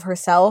to love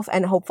herself,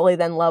 and hopefully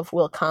then love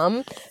will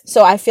come.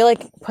 So I feel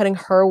like putting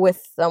her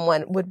with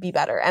someone would be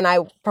better, and I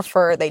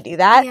prefer they do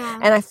that.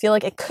 And I feel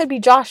like it could be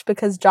Josh,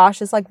 because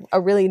Josh is like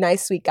a really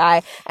nice, sweet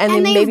guy, and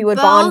they maybe would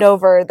bond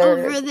over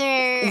their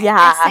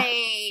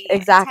essay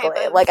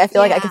exactly. Like, I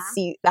feel like I could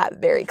see that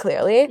very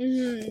clearly.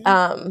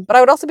 But I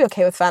would also be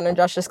okay with Fatten and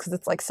Josh, just because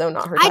it's like so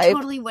not her type. I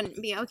totally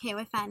wouldn't be okay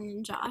with Fatten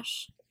and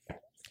Josh.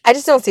 I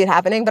just don't see it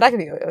happening, but I could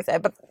be okay with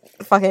it. But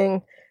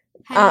fucking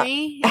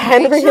Henry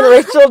and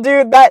Rachel,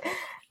 dude, that,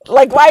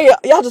 like, why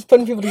y'all just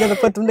putting people together,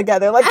 put them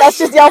together? Like, that's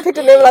just y'all picked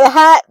a name out of a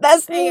hat.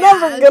 That's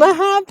never gonna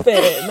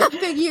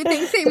happen. You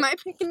think they might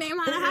pick a name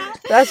out of a hat?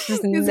 That's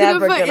just never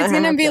gonna happen. It's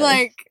gonna be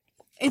like,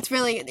 it's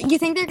really, you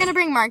think they're gonna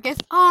bring Marcus?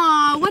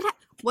 Aw,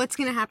 what's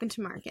gonna happen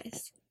to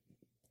Marcus?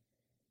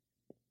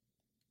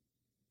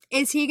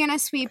 Is he gonna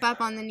sweep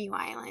up on the new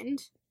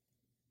island?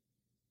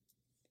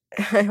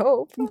 I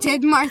hope.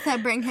 Did Martha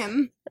bring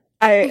him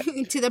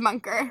to the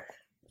bunker?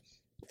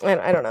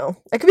 I don't know.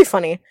 It could be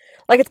funny.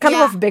 Like, it's kind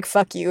of a big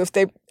fuck you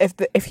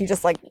if he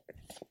just, like,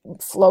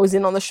 flows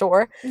in on the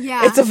shore.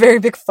 Yeah. It's a very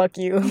big fuck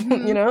you,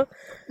 you know?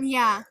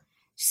 Yeah.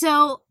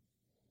 So,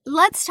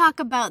 let's talk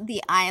about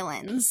the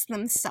islands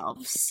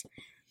themselves.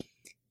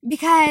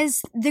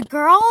 Because the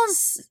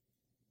girls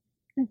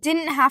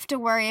didn't have to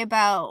worry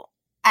about,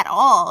 at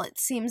all, it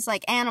seems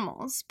like,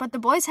 animals. But the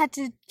boys had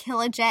to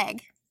kill a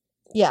jag.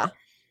 Yeah.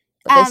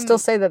 But they still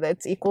say that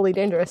it's equally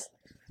dangerous.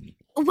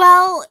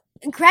 Well,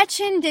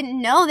 Gretchen didn't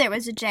know there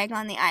was a jag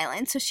on the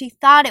island, so she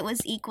thought it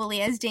was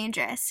equally as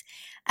dangerous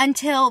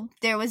until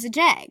there was a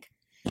jag.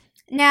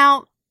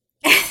 Now,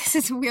 this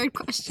is a weird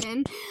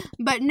question,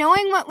 but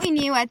knowing what we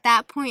knew at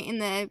that point in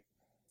the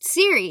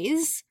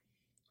series,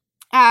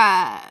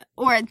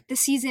 or the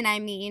season, I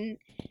mean,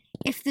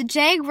 if the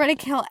jag were to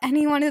kill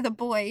any one of the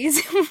boys,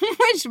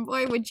 which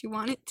boy would you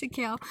want it to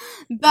kill?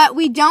 But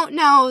we don't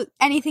know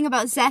anything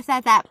about Seth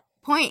at that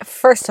point.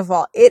 First of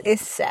all, it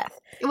is Seth.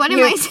 What am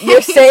I saying?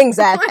 You're saying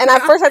Seth. And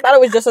at first I thought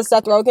it was just a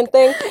Seth Rogen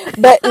thing.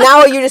 But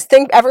now you just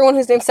think everyone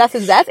who's named Seth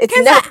is Seth. It's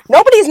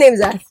nobody's named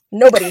Seth.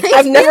 Nobody.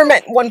 I've never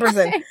met one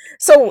person.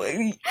 So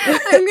I'm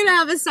going to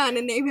have a son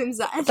and name him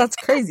Seth. That's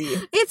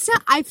crazy. It's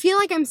not, I feel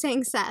like I'm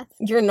saying Seth.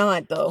 You're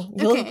not, though.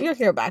 You'll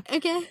hear back.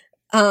 Okay.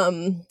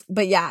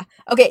 But yeah.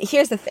 Okay,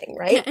 here's the thing,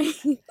 right?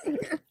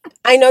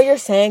 I know you're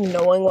saying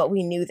knowing what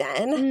we knew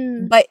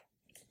then, but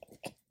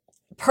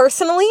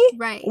personally,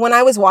 when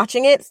I was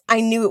watching it,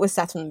 I knew it was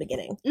Seth from the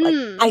beginning. Like,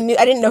 I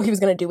didn't know he was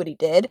going to do what he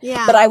did,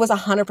 but I was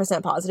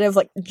 100% positive,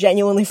 like,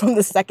 genuinely from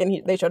the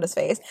second they showed his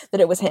face, that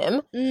it was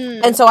him.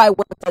 And so I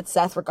would have said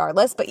Seth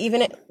regardless, but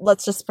even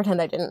let's just pretend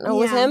I didn't know it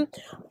was him,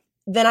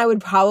 then I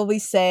would probably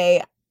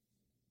say,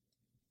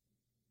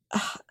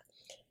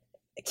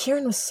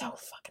 Kieran was so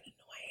fucking annoying.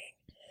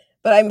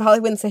 But I probably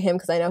wouldn't say him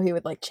because I know he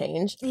would, like,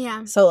 change.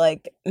 Yeah. So,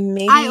 like,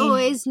 maybe... I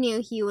always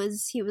knew he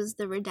was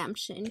the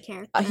redemption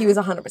character. He was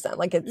 100%.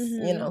 Like, it's,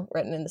 you know,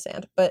 written in the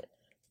sand. But...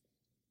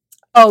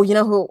 Oh, you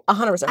know who?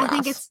 100% Raph. I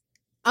think it's...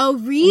 Oh,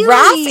 really?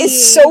 Raph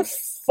is so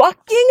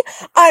fucking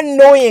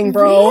annoying,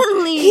 bro.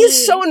 Really?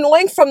 He's so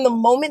annoying from the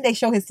moment they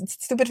show his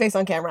stupid face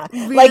on camera.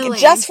 Really? Like,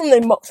 just from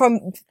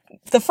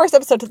the first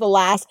episode to the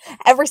last,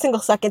 every single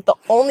second, the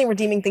only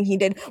redeeming thing he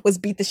did was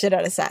beat the shit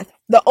out of Seth.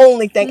 The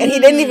only thing. And he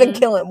didn't even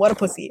kill him. What a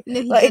pussy.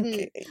 No, he like,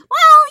 didn't.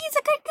 Well, he's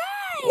a good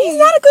guy. He's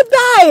not a good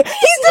guy.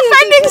 He's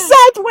defending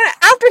Seth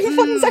after he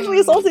fucking sexually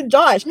assaulted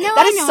Josh. No,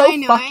 that is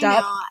so fucked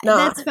up. Nah,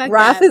 that's fucked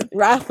up.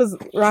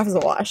 Raph is a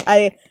wash.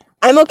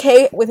 I'm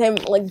okay with him,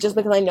 like, just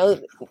because I know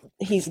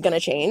he's gonna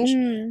change.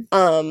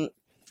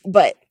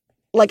 But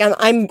like,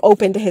 I'm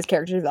open to his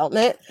character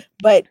development,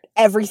 but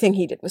everything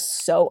he did was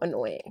so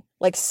annoying.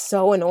 Like,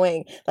 so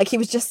annoying. Like, he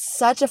was just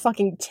such a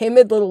fucking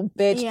timid little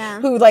bitch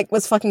who, like,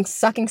 was fucking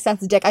sucking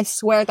Seth's dick. I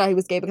swear I thought he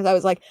was gay because I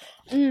was like,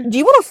 do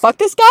you want to fuck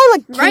this guy?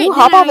 Like, can you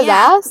hop off his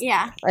ass?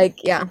 Yeah.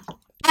 Like, yeah.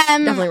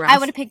 Definitely Raph. I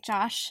would have picked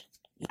Josh.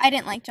 I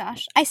didn't like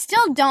Josh. I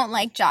still don't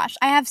like Josh.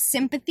 I have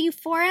sympathy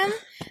for him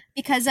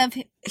because of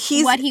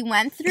what he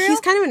went through.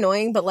 He's kind of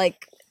annoying, but,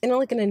 like, in,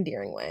 like, an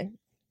endearing way.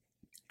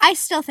 I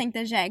still think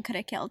the Jag could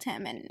have killed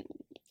him, and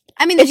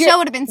I mean, the show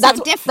would have been so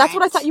different. That's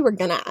what I thought you were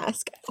gonna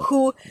ask.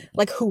 Who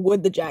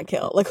would the Jag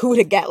kill? Like, who would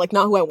it get? Like,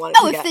 not who I wanted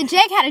to get. Oh, if the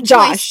Jag had a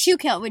choice to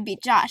kill, it would be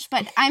Josh.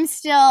 But I'm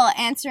still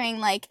answering,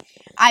 like,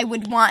 I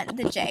would want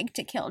the Jag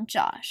to kill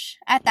Josh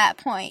at that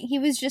point. He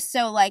was just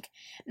so, like,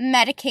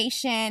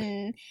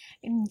 medication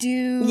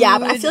dude. Yeah,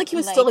 but I feel like he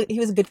was he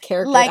was a good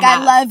character. Like,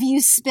 I love you,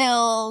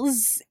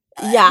 Spills.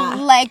 Yeah.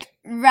 Like,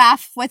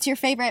 Raph, what's your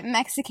favorite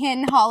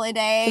Mexican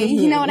holiday? Mm-hmm.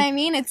 You know what I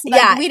mean? It's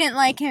like, we didn't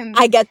like him.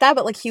 I get that,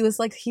 but, like, he was,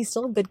 like, he's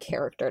still a good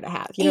character to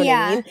have. You know what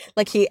I mean?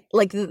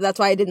 Like, that's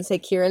why I didn't say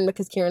Kieran,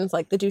 because Kieran's,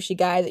 like, the douchey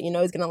guy that, you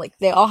know, is gonna, like,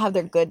 they all have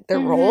their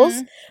roles.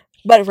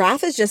 But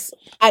Raph is just,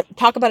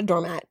 talk about a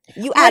doormat.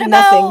 You add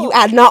nothing. You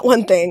add not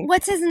one thing.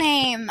 What's his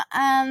name?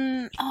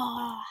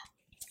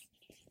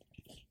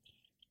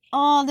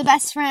 The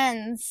best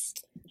friends.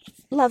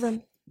 Love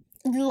him.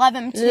 Love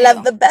him too.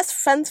 Love the best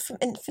friends from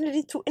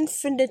infinity to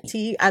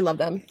infinity. I love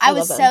them. I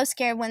was so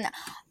scared when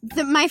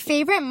my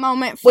favorite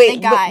moment for the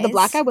guys. The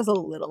black guy was a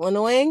little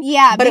annoying.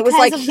 Yeah, but it was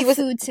like he was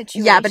food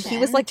situation. Yeah, but he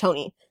was like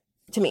Tony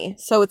to me.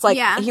 So it's like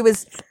he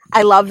was.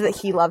 I loved that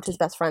he loved his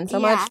best friend so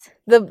much.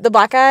 The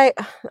black guy,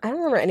 I don't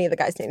remember any of the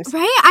guys' names.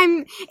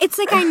 Right? It's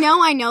like I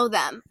know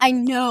them. I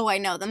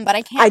know them, but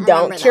I can't. I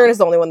don't. Kieran is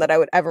the only one that I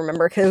would ever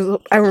remember, because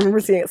I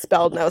remember seeing it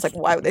spelled, and I was like,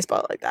 why would they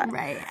spell it like that?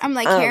 Right. I'm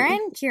like,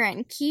 Kieran.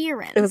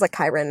 It was like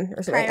Kyron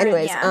or something.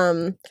 Anyways,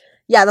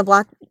 the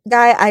black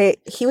guy,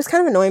 he was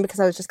kind of annoying, because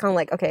I was just kind of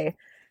like, okay,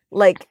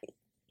 like,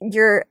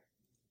 you're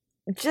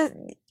just,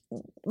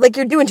 like,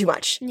 you're doing too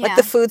much. Yeah. Like,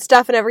 the food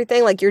stuff and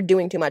everything, like, you're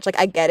doing too much. Like,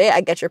 I get it.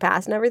 I get your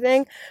past and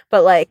everything,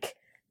 but, like,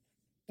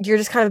 you're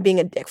just kind of being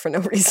a dick for no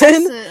reason.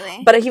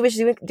 Absolutely. But he was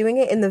doing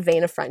it in the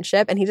vein of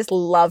friendship, and he just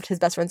loved his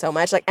best friend so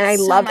much. Like, and I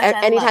loved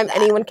anytime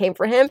anyone came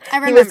for him,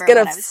 he was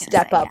gonna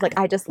step up. Yeah. Like,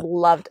 I just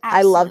loved. Absolutely.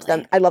 I loved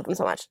them. I loved them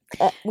so much.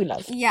 We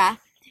loved. Yeah.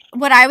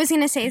 What I was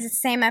gonna say is the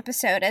same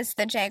episode as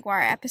the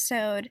Jaguar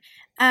episode.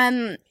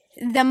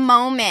 The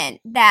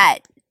moment that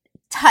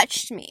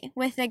touched me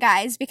with the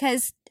guys,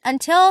 because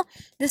until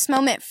this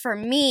moment for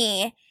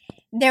me,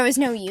 there was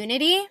no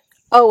unity.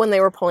 Oh, when they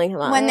were pulling him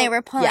up. When they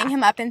were pulling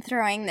him up and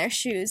throwing their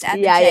shoes at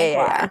the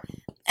Jaguar. Yeah.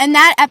 And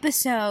that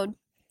episode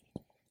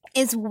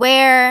is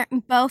where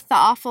both the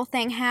awful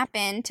thing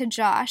happened to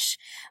Josh,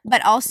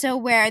 but also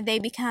where they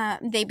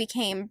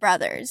became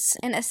brothers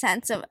in a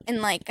sense of,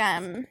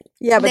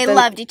 they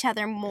loved each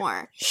other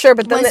more. Sure,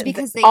 but then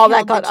because all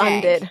that got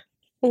undid.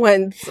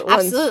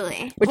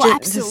 Absolutely.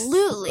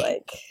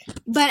 Absolutely.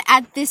 But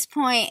at this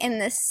point in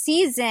the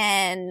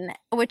season,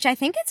 which I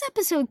think it's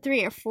episode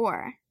 3 or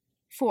 4.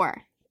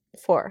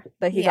 4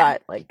 that he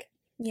got, like...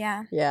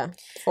 Yeah. Yeah,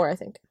 4, I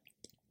think.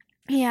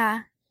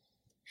 Yeah.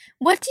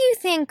 What do you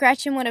think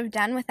Gretchen would have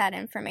done with that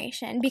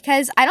information?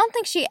 Because I don't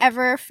think she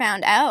ever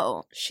found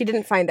out. She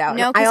didn't find out.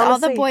 No, because all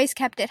the boys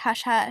kept it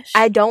hush-hush.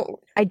 I don't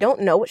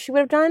know what she would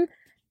have done.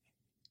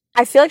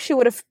 I feel like she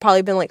would have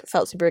probably been, like,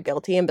 felt super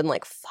guilty and been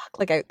like, fuck,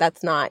 like,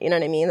 that's not, you know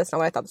what I mean? That's not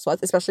what I thought this was,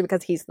 especially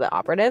because he's the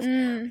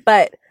operative.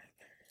 But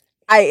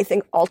I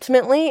think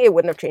ultimately it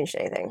wouldn't have changed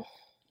anything.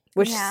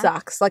 Which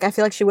sucks. Like, I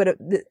feel like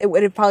it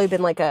would have probably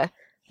been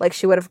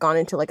she would have gone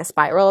into, like, a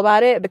spiral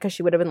about it, because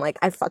she would have been like,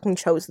 I fucking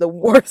chose the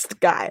worst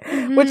guy.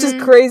 Which is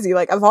crazy.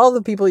 Like, of all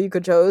the people you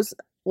could choose,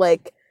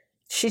 like,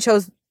 she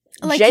chose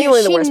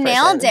genuinely the worst person. She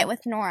nailed it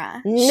with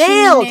Nora.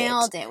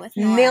 Nailed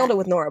it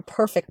with Nora.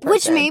 Perfect person.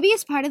 Which maybe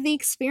is part of the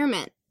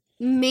experiment.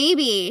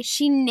 Maybe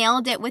she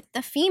nailed it with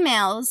the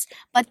females,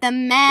 but the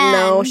men...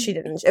 No, she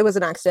didn't. It was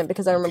an accident,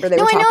 because I remember they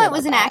were talking about No, I know it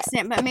was an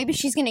accident, but maybe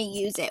she's going to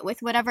use it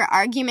with whatever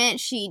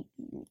argument she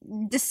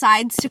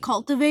decides to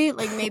cultivate.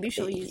 Like, maybe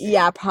she'll use it.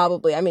 Yeah,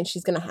 probably. I mean,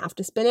 she's going to have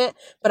to spin it,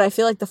 but I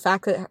feel like the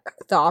fact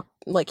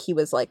that he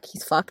was like,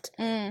 he's fucked,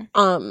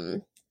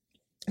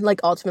 like,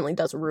 ultimately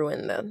does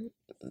ruin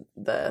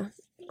the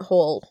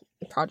whole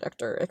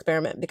project or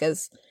experiment,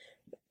 because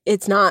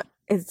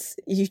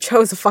you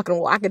chose a fucking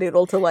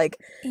wackadoodle to, like...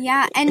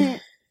 Yeah, and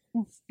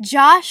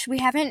Josh, we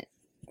haven't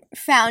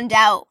found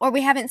out, or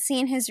we haven't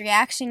seen his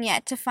reaction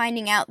yet to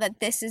finding out that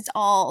this is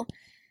all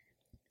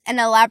an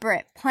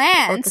elaborate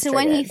plan. So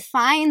when he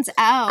finds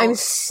out... I'm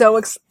so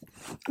excited.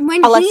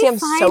 I'm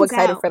so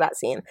excited for that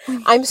scene.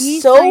 I'm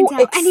so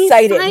excited. And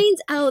he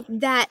finds out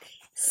that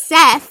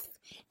Seth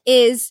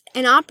is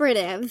an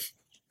operative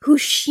who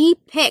she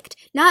picked.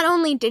 Not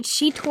only did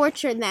she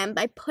torture them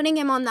by putting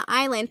him on the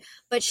island,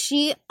 but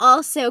she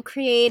also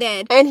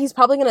created... And he's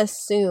probably going to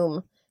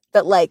assume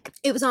that, like...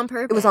 It was on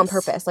purpose. It was on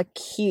purpose. Like,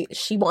 she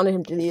wanted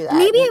him to do that.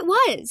 Maybe it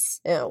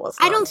was. Yeah, it was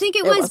not. I don't think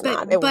it was,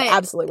 but... It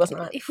absolutely was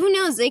not. Who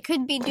knows? They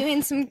could be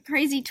doing some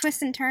crazy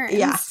twists and turns.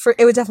 Yeah,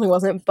 it definitely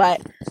wasn't,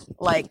 but,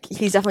 like,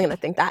 he's definitely going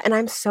to think that. And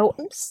I'm so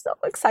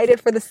excited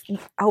for this.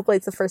 Hopefully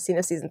it's the first scene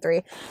of season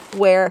 3,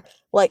 where,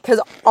 like, because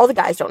all the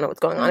guys don't know what's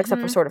going on,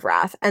 except for sort of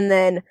Wrath. And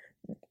then...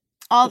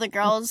 All the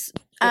girls...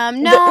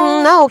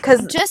 No,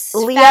 because just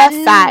Leah,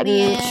 Fat,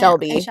 and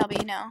Shelby.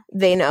 No.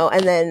 They know,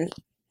 and then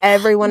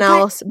everyone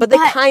else, but they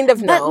kind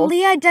of know. But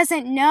Leah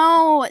doesn't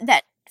know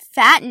that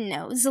Fatten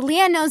knows.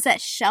 Leah knows that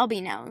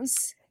Shelby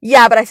knows.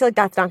 Yeah, but I feel like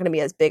that's not going to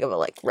be as big of a,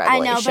 like,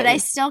 revelation. I know, but I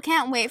still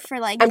can't wait for,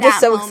 like, I'm just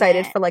so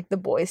excited for, like, the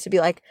boys to be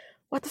like,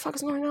 what the fuck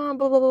is going on,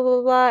 blah, blah, blah,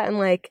 blah, blah, and,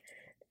 like,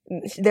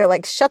 they're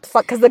like, shut the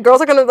fuck, because the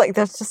girls are gonna, like,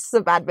 that's just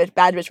a bad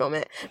bitch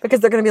moment, because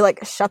they're gonna be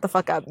like, shut the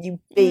fuck up, you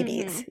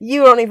babies.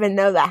 You don't even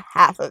know the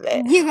half of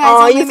it. You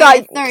guys only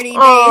made it 30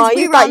 days.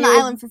 We were on the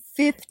island for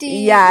 50.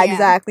 Yeah,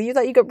 exactly. You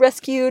thought you got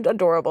rescued.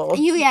 Adorable.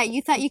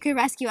 You thought you could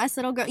rescue us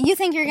little girl. You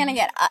think you're gonna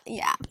get,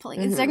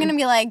 please. They're gonna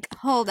be like,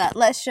 hold up,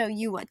 let's show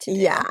you what to do.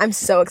 Yeah, I'm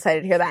so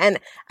excited to hear that. And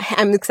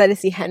I'm excited to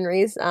see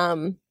Henry's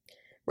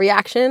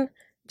reaction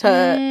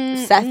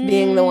to Seth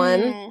being the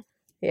one.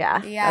 Yeah,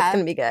 that's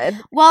gonna be good.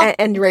 Well,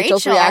 and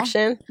Rachel's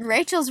reaction.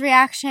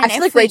 I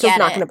feel like Rachel's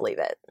not gonna believe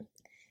it.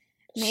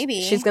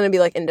 Maybe she's gonna be,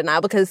 like, in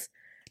denial because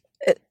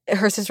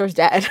her sister's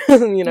dead.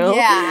 You know?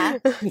 Yeah,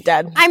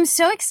 dead. I'm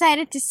so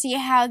excited to see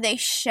how they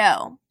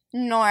show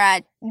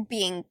Nora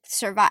being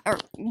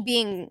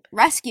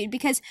rescued,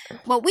 because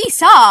what we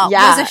saw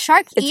was a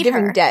shark eat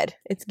her.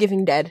 It's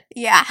giving dead.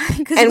 Yeah,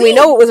 and we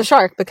know it was a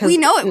shark because we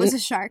know it was a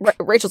shark.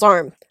 Rachel's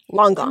arm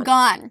long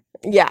gone.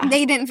 Yeah,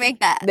 they didn't fake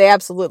that. They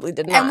absolutely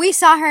did not. And we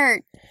saw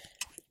her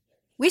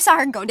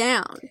go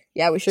down.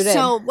 Yeah, we sure did.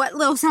 So what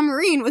little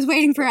submarine was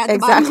waiting for her at the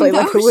bottom of the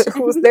ocean?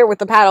 Who was there with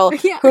the paddle?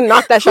 Who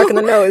knocked that shark in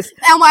the nose?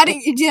 And why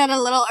didn't you do that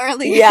a little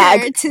earlier? Yeah,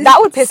 that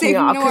would piss me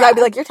off, because I'd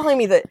be like, you're telling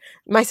me that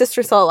my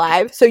sister's still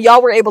alive, so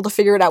y'all were able to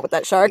figure it out with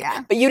that shark,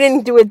 but you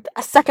didn't do it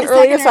a second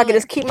earlier so I could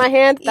just keep my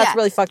hand? That's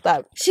really fucked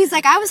up. She's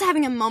like, I was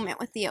having a moment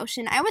with the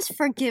ocean. I was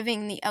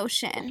forgiving the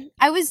ocean.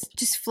 I was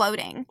just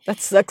floating. That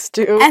sucks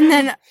too. And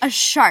then a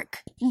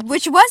shark,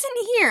 which wasn't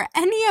here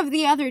any of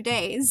the other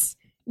days,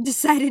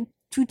 decided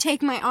to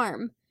take my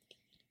arm.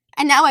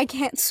 And now I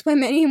can't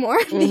swim anymore.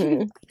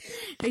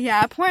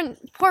 Yeah,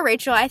 poor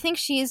Rachel. I think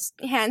she's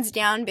hands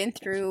down been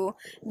through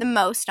the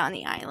most on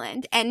the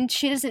island, and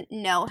she doesn't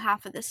know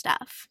half of the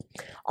stuff.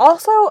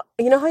 Also,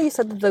 you know how you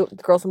said that the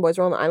girls and boys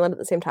were on the island at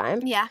the same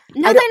time? Yeah.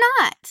 No, they're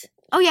not.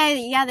 Oh,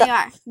 yeah, they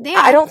are. They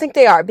are. I don't think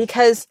they are,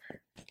 because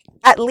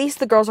at least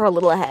the girls are a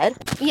little ahead.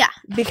 Yeah.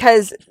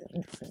 Because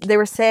they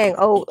were saying,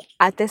 oh,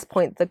 at this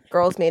point, the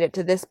girls made it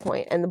to this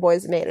point, and the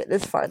boys made it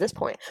this far, this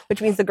point.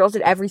 Which means the girls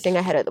did everything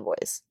ahead of the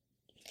boys.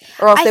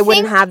 Or else they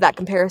wouldn't have that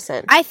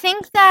comparison. I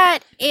think that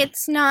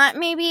it's not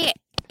maybe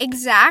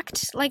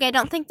exact. Like, I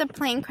don't think the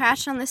plane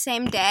crashed on the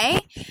same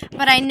day.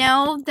 But I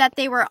know that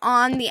they were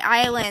on the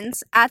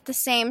islands at the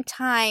same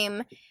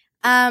time.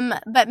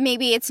 But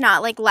maybe it's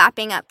not, like,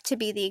 lapping up to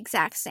be the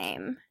exact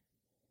same.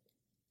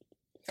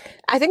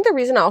 I think the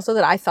reason also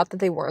that I thought that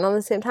they weren't on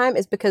the same time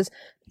is because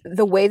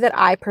the way that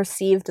I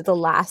perceived the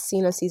last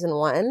scene of season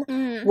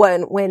 1,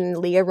 when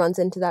Leah runs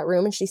into that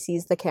room and she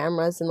sees the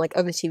cameras and, like,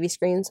 of the TV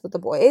screens with the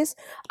boys,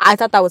 I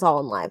thought that was all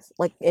in live,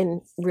 like,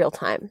 in real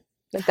time.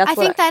 Like, that's I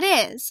think that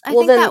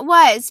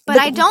was, but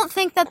I don't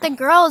think that the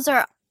girls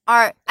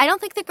I don't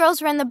think the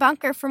girls were in the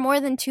bunker for more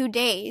than 2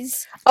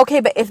 days. Okay,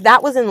 but if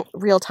that was in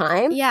real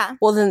time, yeah,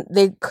 well then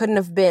they couldn't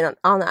have been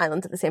on the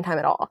islands at the same time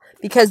at all,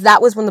 because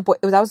that was when that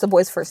was the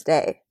boys' first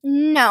day.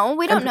 No,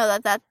 we don't know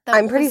that.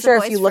 I'm pretty sure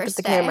if you look at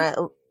the camera,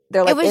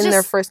 they're, like, in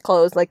their first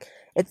clothes, like,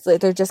 it's like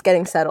they're just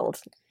getting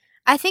settled.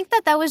 I think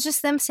that was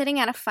just them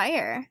sitting at a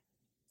fire.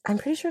 I'm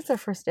pretty sure it's their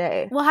first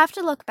day. We'll have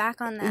to look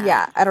back on that.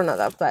 Yeah, I don't know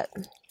that, but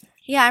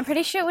yeah, I'm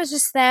pretty sure it was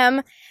just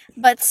them.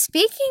 But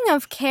speaking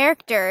of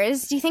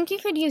characters, do you think you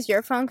could use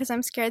your phone? Because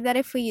I'm scared that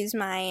if we use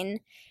mine,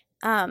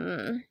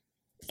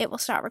 it will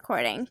start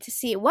recording to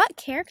see what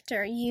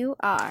character you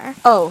are.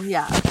 Oh,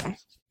 yeah, okay.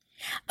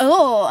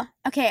 Oh,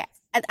 okay.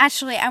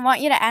 Actually, I want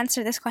you to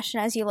answer this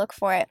question as you look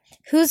for it.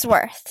 Who's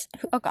worse?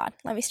 Oh, God.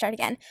 Let me start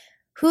again.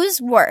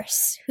 Who's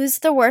worse? Who's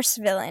the worst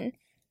villain?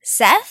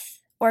 Seth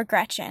or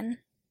Gretchen?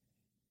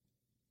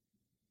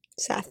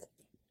 Seth.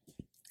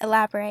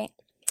 Elaborate.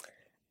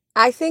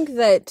 I think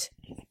that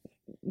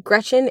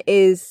Gretchen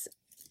is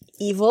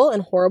evil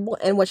and horrible,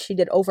 and what she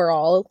did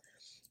overall,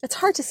 it's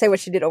hard to say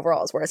what she did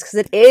overall is worse, because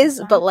it is,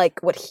 but,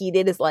 like, what he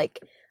did is, like,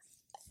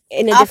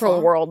 in a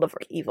different world of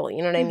evil, you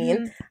know what I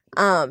mean?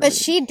 But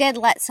she did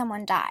let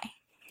someone die.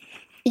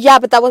 Yeah,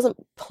 but that wasn't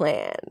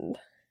planned.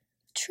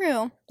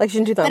 True. Like, she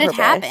didn't do that on purpose.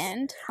 But it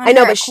happened. I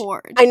know, but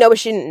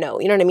she didn't know,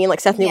 you know what I mean? Like,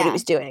 Seth knew what he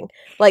was doing.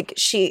 Like,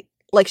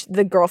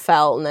 the girl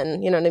fell, and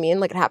then, you know what I mean?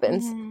 Like, it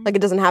happens. Like,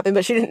 it doesn't happen,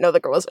 but she didn't know the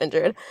girl was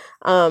injured.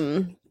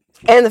 And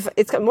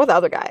it's more the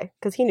other guy,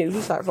 because he knew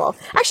he saw her fall.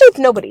 Actually, it's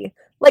nobody.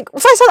 Like,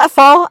 if I saw that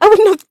fall, I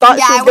wouldn't have thought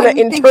she was going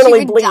to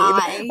internally bleed.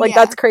 Die. Like,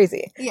 that's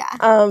crazy. Yeah.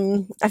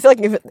 I feel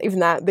like even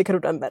that, they could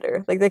have done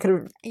better. Like, they could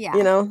have,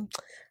 you know?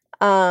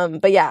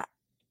 But yeah,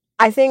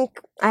 I think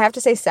I have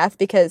to say Seth,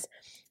 because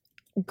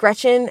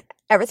Gretchen,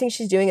 everything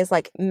she's doing is,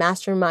 like,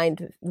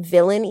 mastermind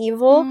villain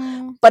evil,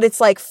 but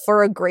it's, like,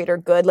 for a greater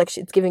good. Like,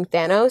 it's giving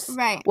Thanos.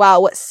 Right.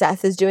 While what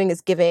Seth is doing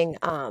is giving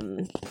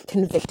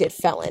convicted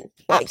felon.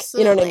 Like,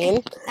 absolutely. You know what I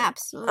mean?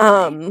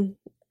 Absolutely.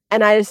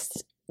 And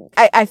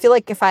I feel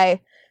like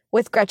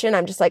with Gretchen,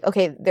 I'm just like,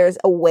 okay, there's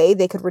a way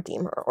they could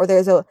redeem her, or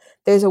there's a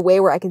way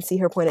where I can see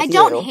her point of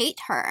view. I don't hate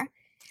her.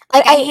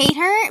 Like, I hate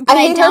her, but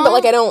I hate her, but,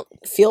 like, I don't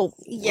feel,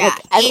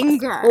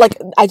 anger.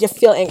 I just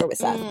feel anger with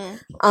Seth.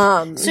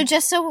 So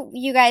just so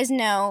you guys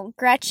know,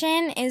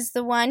 Gretchen is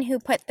the one who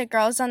put the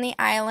girls on the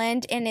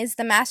island and is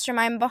the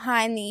mastermind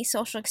behind the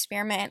social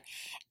experiment.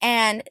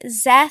 And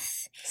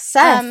Seth,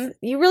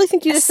 you really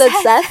think you just said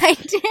Seth? I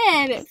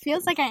did. It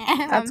feels like I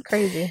am. That's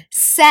crazy.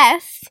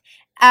 Seth,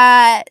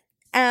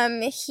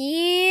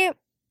 he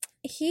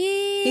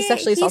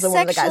sexually assaulted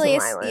one of the guys on the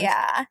island.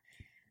 Yeah.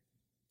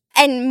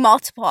 And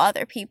multiple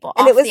other people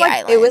and off the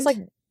island. It was, like,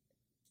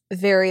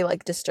 very,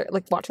 like,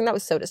 like, watching that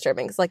was so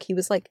disturbing. Because, like, he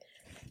was, like,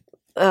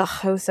 ugh,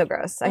 it was so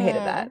gross. I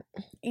hated that.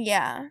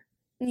 Yeah.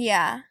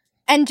 Yeah.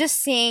 And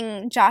just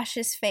seeing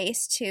Josh's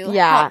face, too.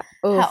 Yeah.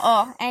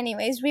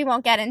 Anyways, we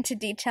won't get into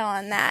detail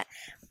on that.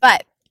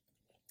 But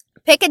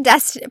pick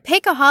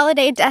a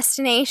holiday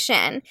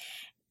destination.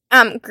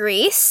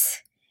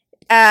 Greece.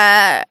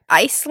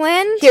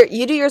 Iceland. Here,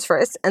 you do yours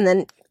first, and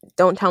then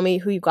don't tell me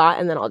who you got,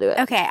 and then I'll do it.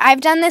 Okay,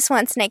 I've done this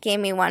once, and it gave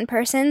me one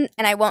person,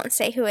 and I won't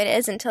say who it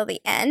is until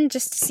the end,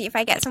 just to see if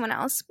I get someone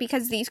else,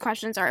 because these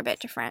questions are a bit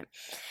different.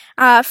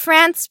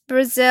 France,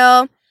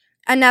 Brazil,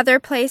 another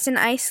place in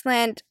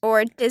Iceland,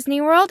 or Disney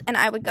World, and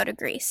I would go to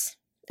Greece.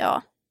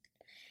 Oh.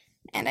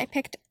 And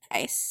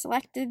I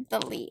selected the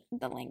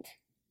link.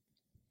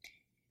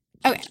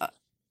 Okay.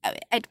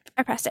 I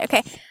pressed it.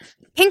 Okay.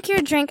 Pick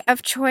your drink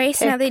of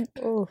choice. Now they...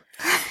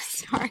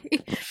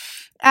 Sorry.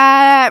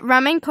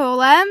 Rum and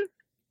cola,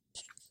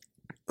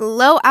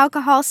 low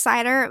alcohol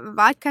cider,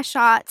 vodka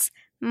shots,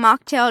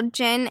 mocktail,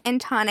 gin and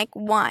tonic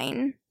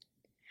wine.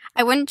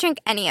 I wouldn't drink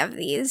any of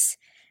these.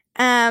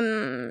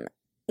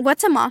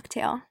 What's a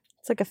mocktail?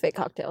 It's like a fake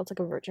cocktail. It's like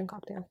a virgin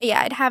cocktail.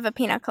 Yeah, I'd have a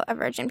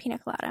virgin pina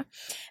colada.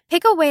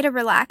 Pick a way to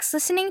relax.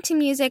 Listening to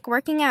music,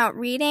 working out,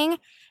 reading,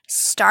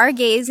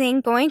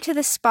 stargazing, going to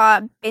the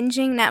spa,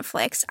 binging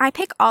Netflix. I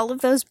pick all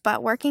of those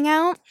but working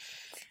out.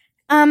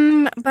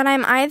 But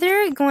I'm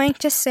either going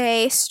to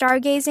say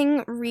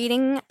stargazing,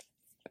 reading.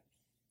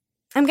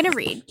 I'm going to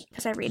read,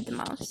 because I read the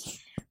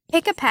most.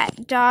 Pick a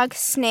pet. Dog,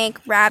 snake,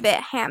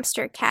 rabbit,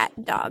 hamster,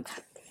 cat, dog.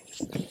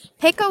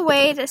 Pick a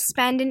way to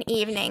spend an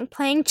evening.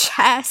 Playing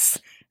chess,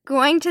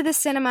 going to the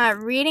cinema,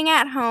 reading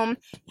at home,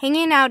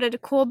 hanging out at a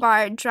cool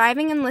bar,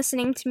 driving and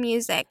listening to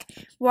music,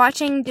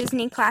 watching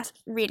Disney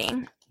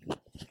reading.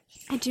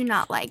 I do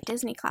not like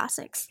Disney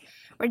classics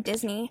or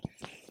Disney.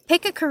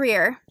 Pick a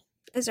career.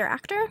 Is there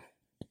actor?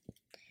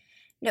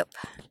 Nope.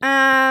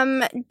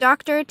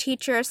 Doctor,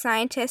 teacher,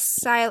 scientist,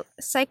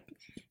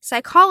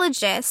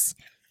 psychologist,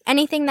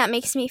 anything that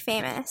makes me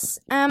famous.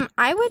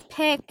 I would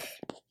pick...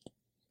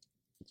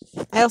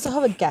 I also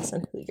have a guess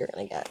on who you're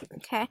going to get.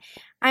 Okay.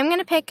 I'm going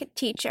to pick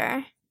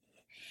teacher.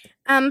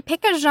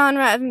 Pick a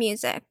genre of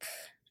music.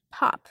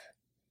 Pop.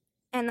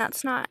 And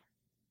that's not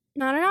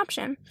an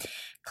option.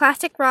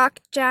 Classic rock,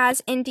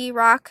 jazz, indie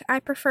rock. I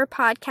prefer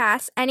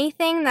podcasts.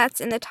 Anything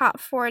that's in the top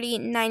 40,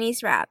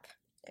 90s rap.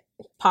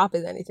 Pop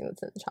is anything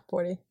that's in the top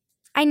 40.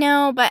 I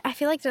know, but I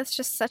feel like that's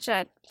just such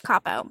a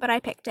cop-out, but I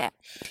picked it.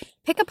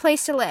 Pick a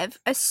place to live.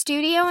 A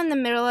studio in the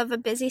middle of a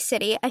busy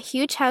city, a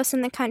huge house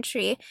in the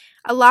country,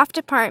 a loft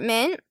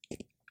apartment,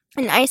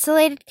 an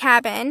isolated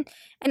cabin,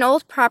 an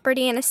old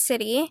property in a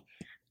city,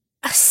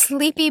 a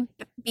sleepy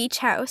beach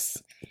house,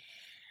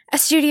 a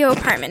studio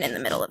apartment in the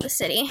middle of the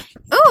city.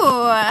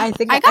 Ooh! I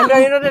think I got...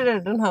 No,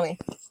 don't tell me.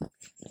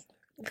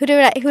 Who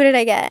did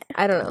I get?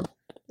 I don't know.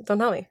 Don't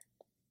tell me.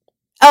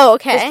 Oh,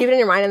 okay. Just keep it in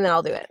your mind and then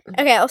I'll do it.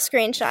 Okay, I'll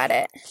screenshot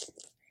it.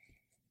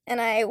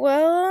 And I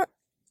will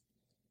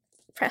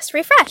press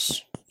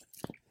refresh.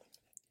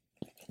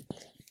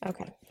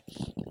 Okay.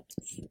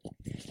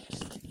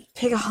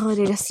 Pick a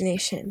holiday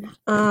destination.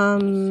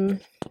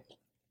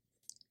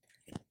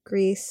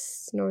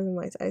 Greece, Northern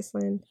Lights,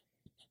 Iceland,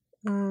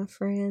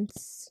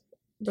 France,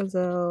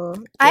 Brazil.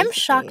 Disney. I'm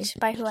shocked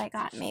by who I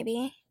got,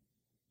 maybe.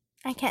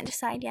 I can't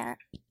decide yet.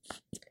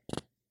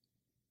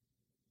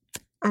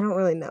 I don't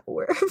really know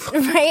where.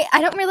 Right? I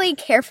don't really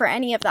care for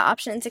any of the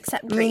options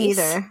except Greece.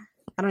 Me either.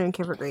 I don't even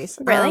care for Greece.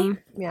 Really?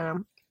 Yeah.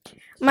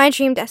 My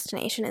dream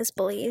destination is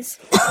Belize.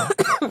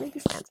 I've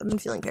been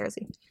feeling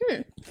gassy.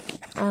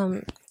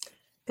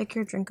 Pick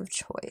your drink of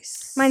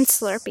choice. Mine's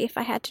Slurpee if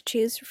I had to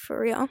choose for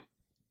real.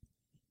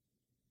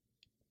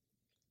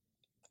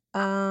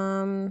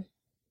 My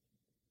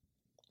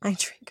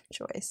drink of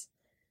choice.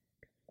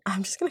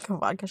 I'm just gonna go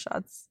vodka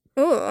shots.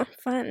 Ooh,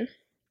 fun.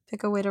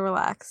 Pick a way to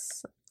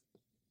relax.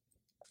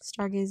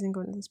 Stargazing,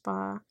 going to the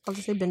spa. I'll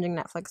just say binging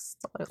Netflix.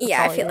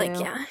 Yeah, I feel like,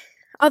 yeah.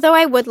 Although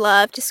I would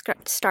love to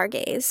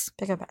stargaze.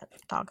 Pick a pet.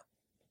 Dog.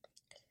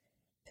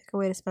 Pick a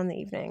way to spend the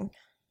evening.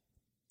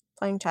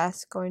 Playing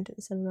chess, going to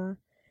the cinema,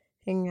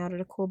 hanging out at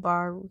a cool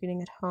bar,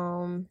 reading at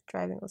home,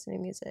 driving, listening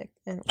to music,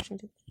 and watching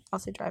TV. I'll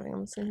say driving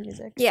and listening to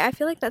music. Yeah, I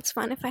feel like that's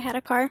fun if I had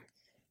a car.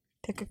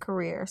 Pick a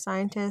career.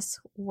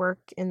 Scientist, work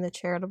in the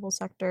charitable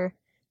sector,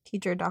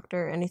 teacher,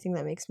 doctor, anything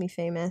that makes me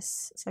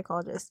famous,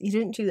 psychologist. You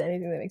didn't choose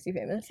anything that makes you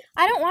famous.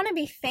 I don't want to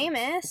be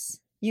famous.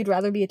 You'd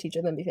rather be a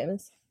teacher than be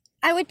famous?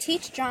 I would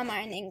teach drama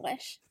and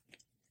English.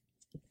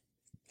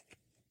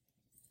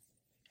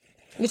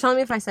 You're telling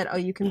me if I said, oh,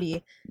 you can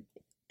be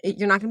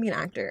you're not going to be an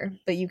actor,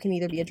 but you can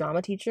either be a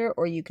drama teacher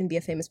or you can be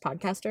a famous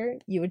podcaster,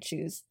 you would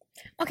choose.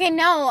 Okay,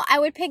 no, I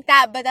would pick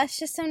that, but that's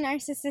just so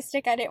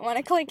narcissistic. I didn't want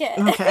to click it.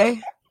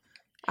 Okay.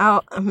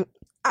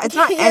 It's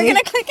not You're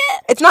gonna click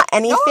it? It's not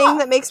anything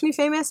that makes me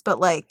famous, but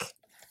like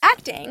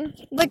acting.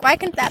 Like, why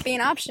couldn't that be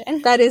an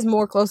option? That is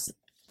more close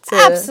to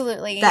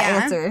absolutely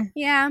that answer.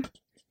 Yeah.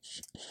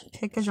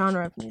 Pick a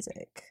genre of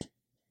music.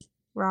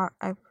 Rock.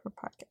 I prefer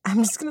podcast.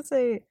 I'm just gonna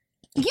say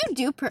you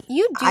do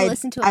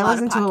listen to a lot of podcasts. I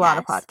listen to a lot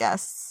of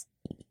podcasts.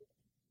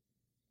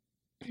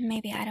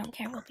 Maybe I don't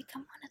care. We'll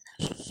become one of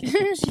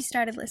them. She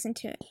started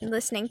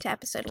listening to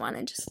episode 1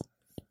 and just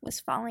was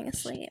falling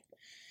asleep.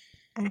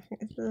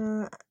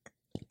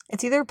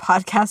 It's either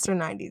podcast or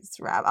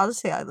 90s rap. I'll just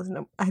say I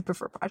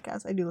prefer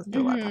podcasts. I do listen to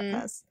a lot of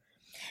podcasts.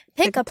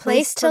 Pick a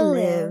place to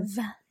live.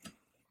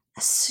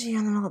 See,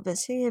 on the middle of it.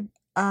 See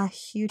a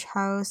huge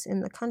house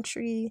in the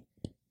country,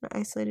 an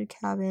isolated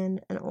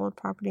cabin, an old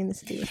property in the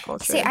city with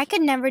culture. See, I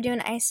could never do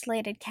an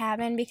isolated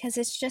cabin because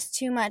it's just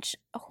too much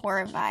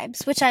horror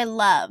vibes, which I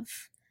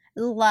love.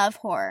 Love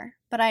horror.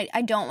 But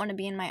I don't want to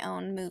be in my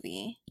own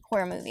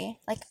horror movie,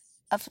 like,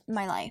 of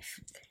my life.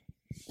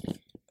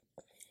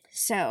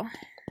 So...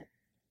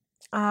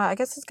 I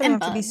guess it's going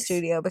to have to be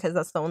studio because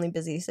that's the only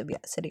busy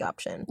city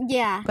option.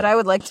 Yeah. But I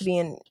would like to be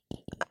in...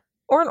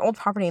 Or an old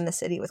property in the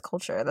city with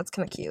culture. That's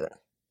kind of cute.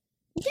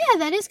 Yeah,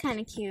 that is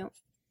kind of cute.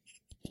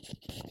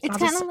 It's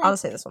kind of like... I'll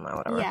just say this one now,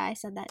 whatever. Yeah, I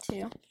said that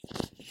too.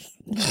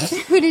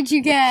 Who did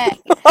you get?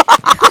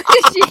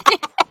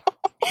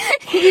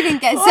 You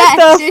didn't get Seth,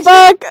 what the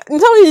fuck?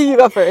 Tell me you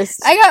go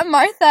first. I got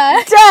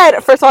Martha.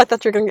 Dead! First of all, I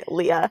thought you were going to get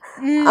Leah.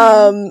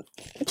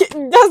 Just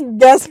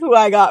guess who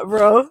I got,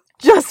 bro.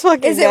 Just fucking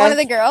guess. Is it one of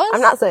the girls?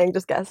 I'm not saying,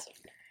 just guess.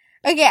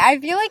 Okay, I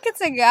feel like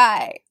it's a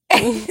guy.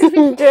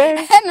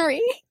 Okay.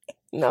 Henry.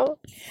 No.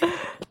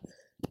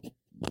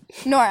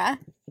 Nora.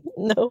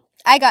 No.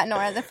 I got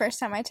Nora the first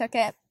time I took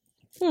it.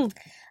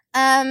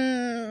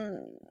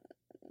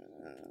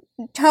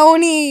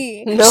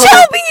 Tony. No.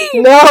 Shelby.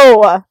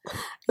 No.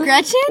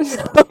 Gretchen.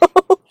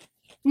 No.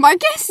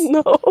 Marcus.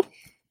 No.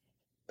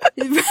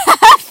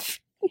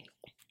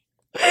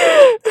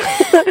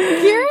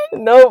 Kieran.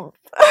 No.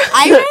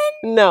 Ivan.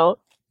 No.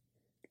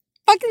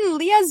 Fucking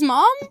Leah's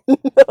mom. No.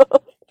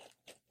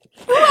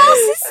 Who else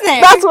is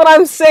there? That's what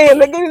I'm saying.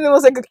 They gave me the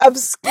most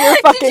obscure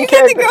fucking character. Did you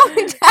get the girl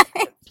who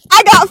died?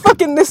 I got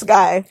fucking this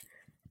guy.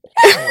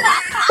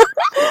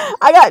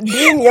 I got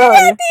Dean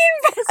Young.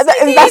 The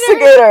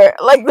investigator.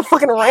 Like the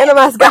fucking random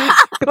ass guy.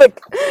 Like,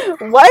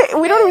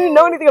 what? We don't even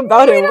know anything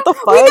about him. What the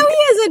fuck? We know he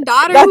has a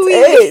daughter who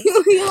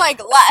he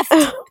like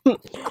left.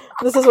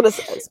 This is what it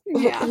says.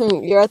 Yeah.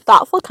 You're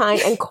thoughtful,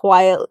 kind, and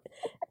quietly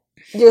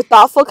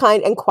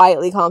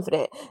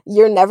confident.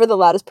 You're never the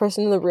loudest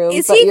person in the room.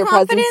 Is but he your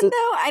confident presence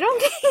though?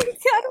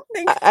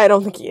 I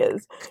don't think he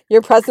is.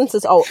 Your presence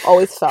is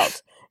always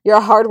felt. You're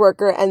a hard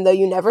worker, and though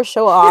you never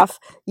show off,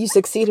 you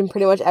succeed in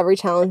pretty much every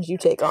challenge you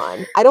take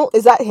on.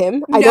 Is that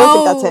him? I don't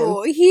think that's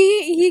him.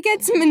 He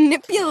gets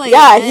manipulated.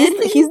 Yeah,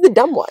 he's the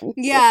dumb one.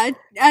 Yeah,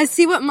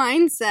 see what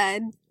mine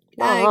said.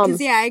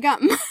 Because I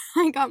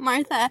got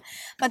Martha,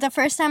 but the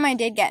first time I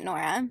did get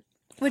Nora,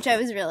 which I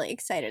was really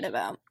excited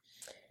about.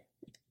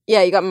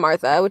 Yeah, you got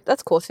Martha.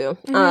 That's cool too.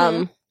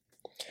 Mm-hmm.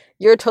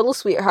 You're a total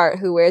sweetheart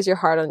who wears your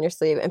heart on your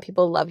sleeve, and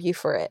people love you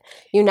for it.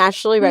 Your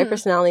naturally right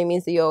personality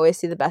means that you always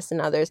see the best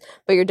in others,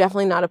 but you're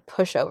definitely not a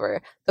pushover.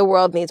 The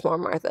world needs more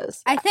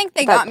Marthas. I think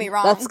they got me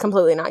wrong. That's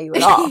completely not you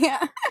at all.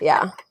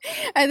 Yeah.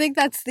 I think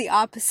that's the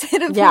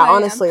opposite of yeah,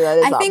 honestly, that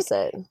is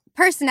opposite. Think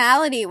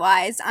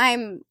personality-wise,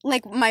 I'm,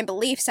 like, my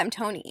beliefs, I'm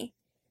Tony.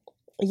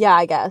 Yeah,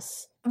 I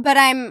guess. But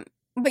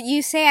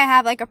you say I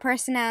have, like, a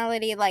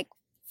personality, like,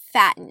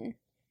 fatten.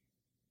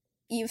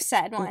 You've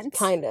said once.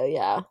 Kinda,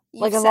 yeah.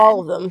 Like, of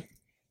all of them.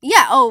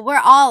 Yeah,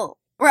 we're all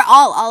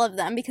of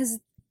them, because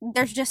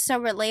they're just so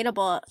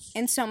relatable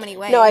in so many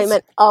ways. No, I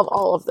meant of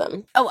all of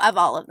them. Oh, of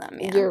all of them,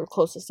 yeah. You're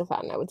closest to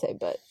fatten, I would say,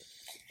 but...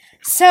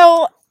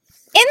 So,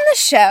 in the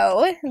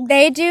show,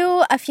 they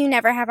do a few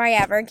Never Have I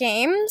Ever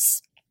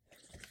games.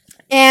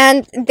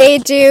 And they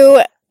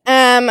do,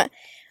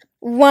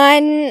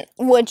 one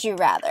Would You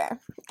Rather.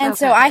 And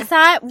so I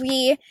thought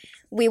we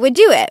would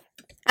do it.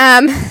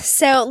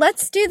 So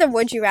let's do the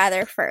Would You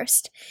Rather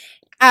first.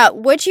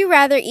 Would you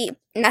rather eat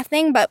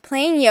nothing but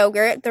plain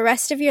yogurt the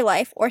rest of your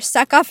life or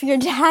suck off your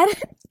dad?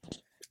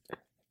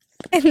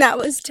 And that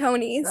was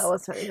Tony's. That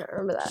was Tony's. I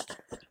remember that.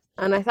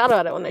 And I thought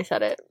about it when they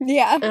said it.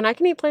 Yeah. And I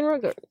can eat plain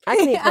yogurt. I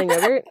can eat plain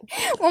yogurt.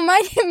 Well,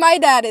 my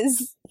dad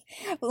is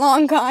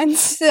long gone,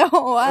 so...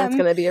 That's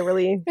going to be a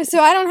really... So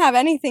I don't have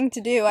anything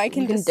to do. I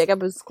can just... dig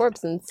up his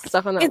corpse and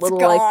stuff on that it's little,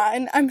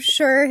 gone. I'm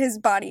sure his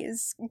body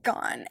is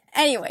gone.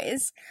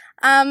 Anyways,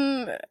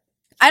 I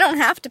don't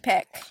have to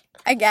pick,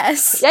 I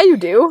guess. Yeah, you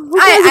do.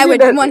 I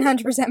would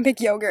 100% pick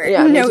yogurt.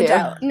 Yeah,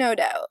 no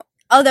doubt.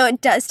 Although it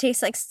does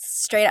taste like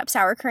straight up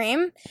sour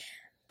cream.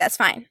 That's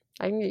fine.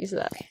 I can get used to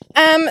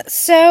that.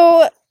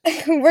 So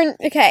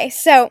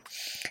so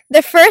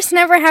the first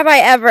never have I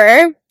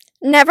ever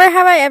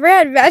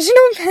had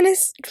vaginal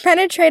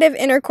penetrative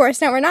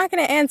intercourse. Now, we're not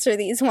going to answer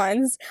these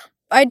ones,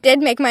 I did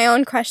make my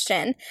own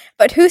question,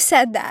 but who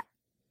said that?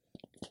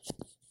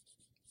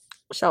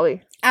 Shall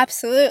we?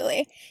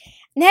 Absolutely.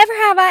 Never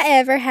have I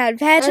ever had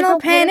vaginal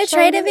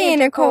penetrative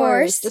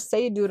intercourse. Just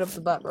say you do it up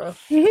the butt, bro.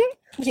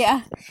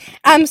 Yeah.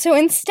 So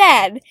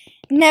instead,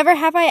 never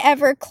have I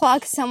ever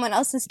clogged someone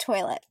else's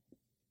toilet.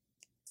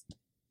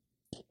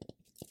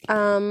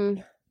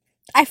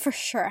 I for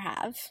sure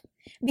have.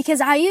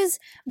 Because I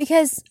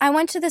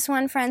went to this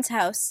one friend's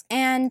house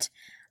and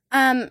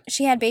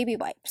she had baby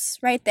wipes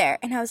right there,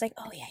 and I was like,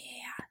 oh yeah.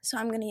 So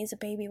I'm gonna use a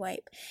baby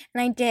wipe.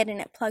 And I did,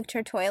 and it plugged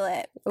her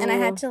toilet. Ooh. And I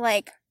had to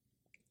like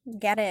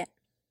get it.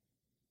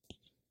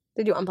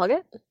 Did you unplug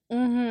it?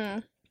 Mm-hmm.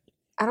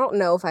 I don't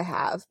know if I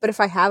have, but if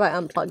I have, I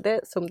unplugged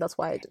it, so that's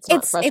why it's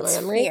not fresh in my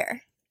memory.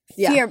 Fear.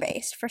 Yeah.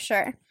 Fear-based, for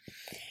sure.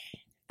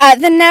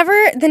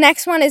 The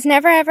next one is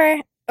never have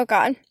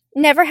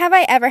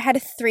I ever had a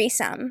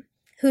threesome.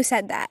 Who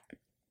said that?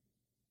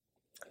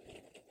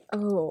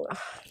 Oh.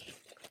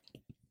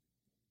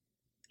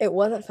 It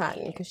wasn't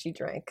Fatten, because she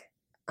drank.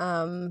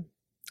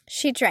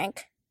 She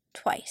drank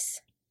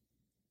twice.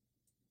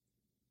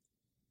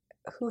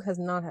 Who has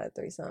not had a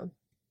threesome?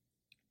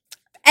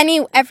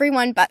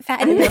 Everyone but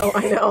Fatten.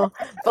 I know.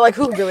 But, like,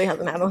 who really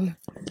hasn't had one?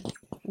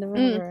 Never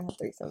had a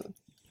threesome.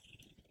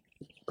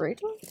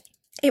 Rachel?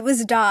 It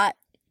was Dot.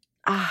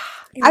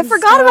 I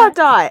forgot about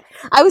Dot.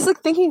 I was, like,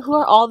 thinking, who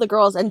are all the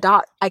girls? And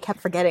Dot, I kept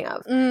forgetting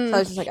of. So I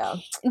was just like, oh.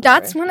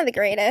 Dot's one of the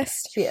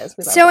greatest. She is.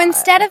 We love so Dot.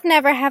 Instead of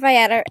never have I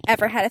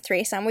ever had a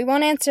threesome, we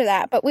won't answer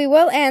that. But we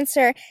will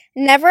answer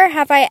never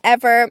have I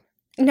ever...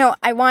 No,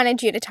 I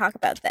wanted you to talk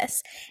about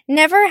this.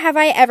 Never have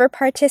I ever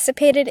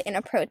participated in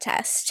a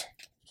protest.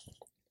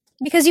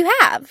 Because you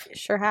have.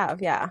 Sure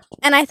have, yeah.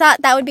 And I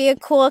thought that would be a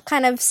cool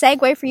kind of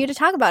segue for you to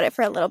talk about it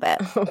for a little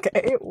bit.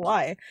 Okay,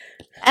 why?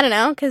 I don't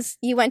know, because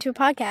you went to a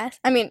podcast.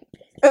 I mean,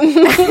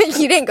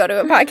 you didn't go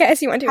to a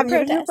podcast, you went to a protest.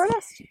 Have you been to a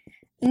protest?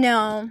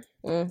 No.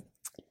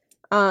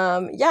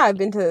 Yeah, I've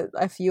been to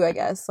a few, I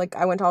guess. Like,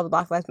 I went to all the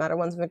Black Lives Matter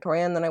ones in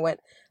Victoria, and then I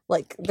went,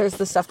 like, there's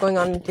the stuff going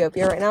on in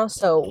Ethiopia right now,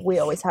 so we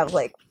always have,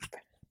 like,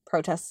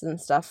 protests and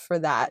stuff for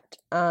that.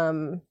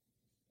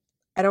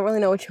 I don't really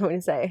know what you want me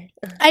to say.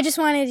 I just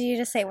wanted you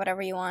to say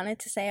whatever you wanted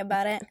to say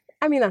about it.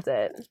 I mean, that's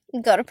it.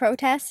 Go to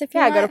protests if you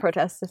want. Yeah, go to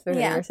protests if they're in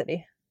your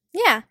city.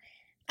 Yeah.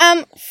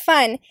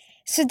 Fun.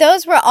 So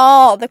those were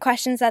all the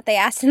questions that they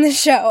asked in the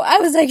show. I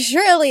was like,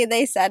 surely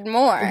they said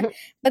more.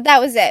 But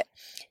that was it.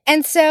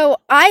 And so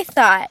I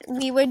thought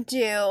we would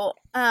do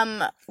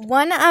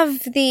one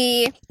of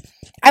the...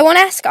 I won't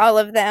ask all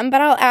of them, but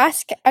I'll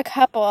ask a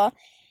couple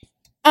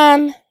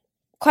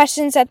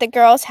questions that the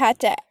girls had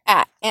to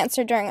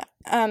answer during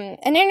an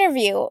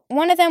interview.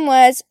 One of them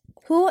was,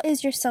 who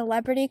is your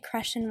celebrity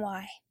crush and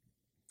why?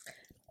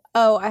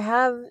 Oh, I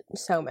have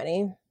so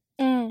many.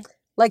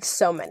 Like,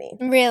 so many.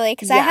 Really?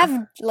 Because I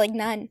have, like,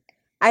 none.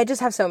 I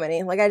just have so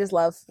many. Like, I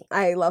love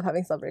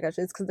having celebrity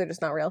crushes because they're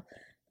just not real.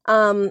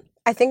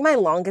 I think my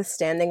longest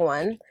standing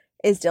one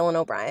is Dylan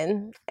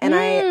O'Brien, and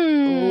I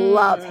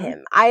love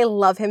him. I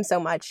love him so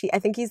much. I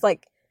think he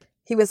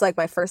was, like,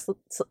 my first,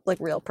 like,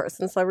 real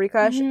person celebrity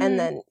crush, and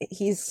then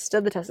he's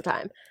stood the test of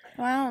time.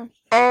 Wow.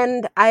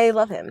 And I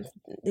love him.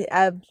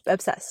 I'm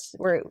obsessed.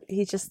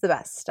 He's just the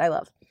best. I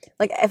love.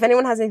 Like, if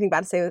anyone has anything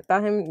bad to say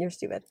about him, you're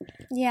stupid.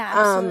 Yeah,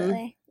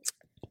 absolutely.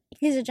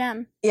 He's a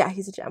gem. Yeah,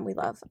 he's a gem. We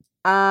love.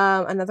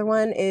 Another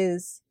one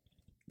is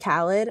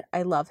Khaled.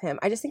 I love him.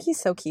 I just think he's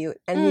so cute.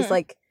 And he's,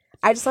 like,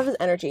 I just love his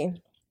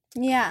energy.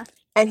 Yeah.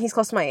 And he's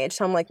close to my age,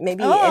 so I'm like,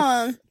 maybe if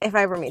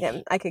I ever meet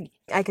him, I could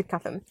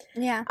cuff him.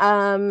 Yeah.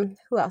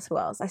 Who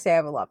else? I say I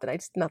have a lot, but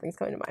nothing's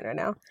coming to mind right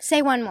now.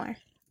 Say one more.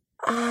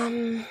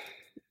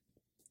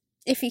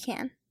 If you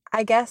can.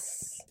 I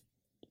guess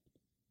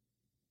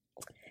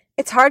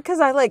it's hard because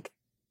I, like,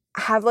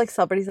 have, like,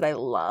 celebrities that I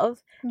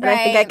love. And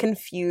I think I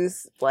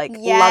confuse, like,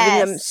 loving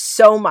them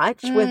so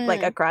much with,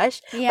 like, a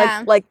crush.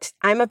 Yeah. Like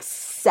I'm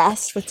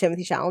obsessed with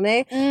Timothée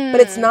Chalamet, but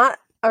it's not...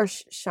 Or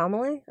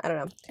Chalamet? I don't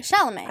know.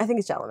 Chalamet. I think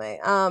it's Chalamet.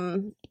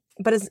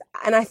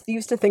 And I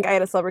used to think I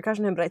had a celebrity crush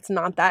on him, but it's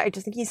not that. I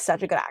just think he's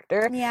such a good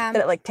actor that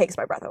it, like, takes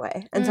my breath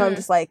away. And so I'm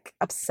just, like,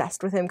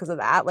 obsessed with him because of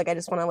that. Like, I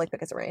just want to, like,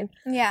 pick his brain.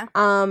 Yeah.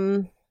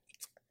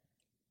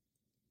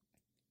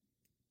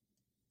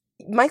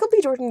 Michael B.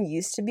 Jordan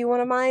used to be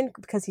one of mine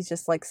because he's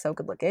just, like, so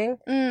good looking.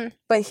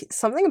 But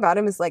something about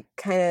him is, like,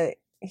 kind of...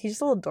 He's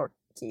just a little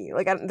dorky.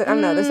 Like, I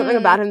don't know. There's something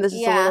about him that's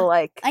just a little,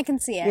 like... I can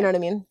see it. You know what I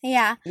mean?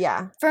 Yeah.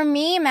 Yeah. For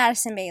me,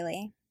 Madison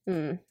Bailey.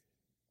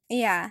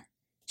 Yeah.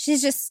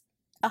 She's just...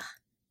 Ugh.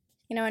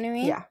 You know what I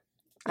mean? Yeah.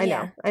 I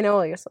know. I know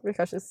all your celebrity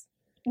crushes.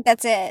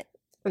 That's it.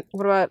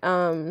 What about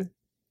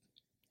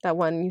that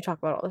one you talk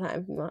about all the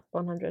time from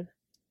 100?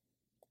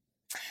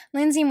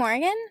 Lindsay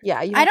Morgan? Yeah.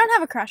 I don't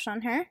have a crush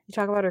on her. You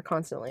talk about her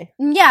constantly.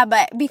 Yeah,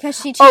 but because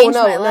she changed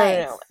my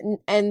life.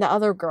 No. And the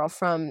other girl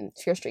from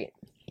Fear Street.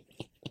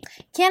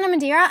 Kiana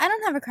Madeira? I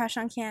don't have a crush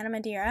on Kiana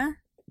Madeira.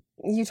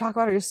 You talk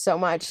about her so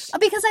much. Oh,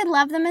 because I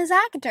love them as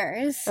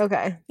actors.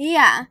 Okay.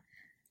 Yeah.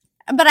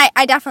 But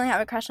I definitely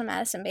have a crush on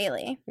Madison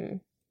Bailey.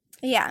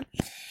 Yeah.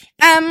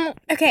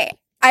 Okay.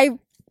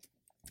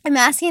 I'm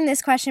asking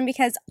this question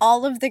because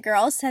all of the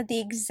girls said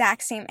the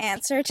exact same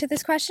answer to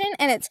this question,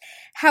 and it's,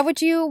 how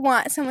would you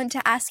want someone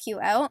to ask you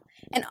out?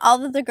 And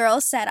all of the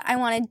girls said, I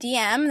want a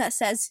DM that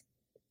says,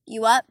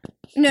 you up?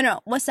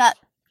 No, what's up?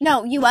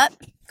 No, you up?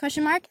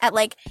 Question mark? At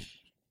like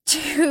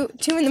 2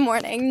 in the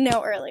morning,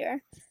 no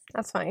earlier.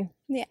 That's funny.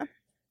 Yeah.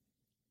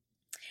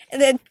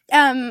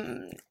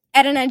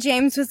 Edna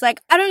James was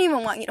like, I don't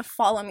even want you to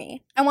follow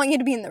me. I want you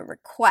to be in the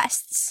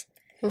requests.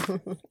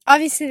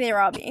 Obviously, they were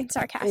all being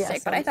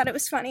sarcastic, but I thought it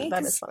was funny.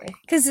 That is funny.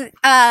 Because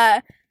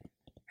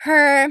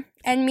her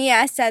and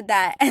Mia said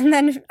that, and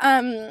then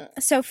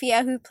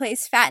Sophia, who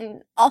plays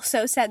Fatten,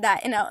 also said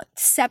that in a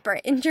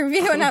separate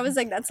interview, and I was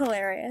like, that's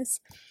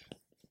hilarious.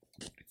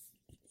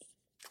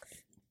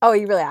 Oh, are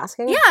you really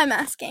asking? Yeah, I'm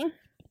asking.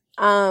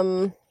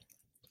 I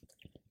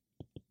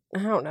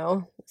don't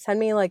know. Send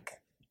me, like,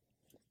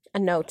 a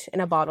note in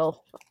a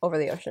bottle over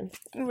the ocean.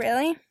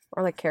 Really?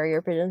 Or, like,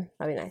 carrier pigeon.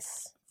 That'd be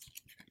nice.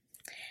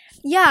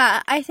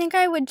 Yeah, I think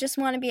I would just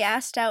want to be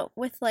asked out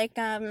with, like,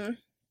 I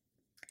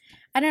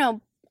don't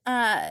know,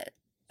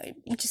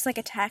 just, like,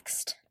 a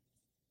text.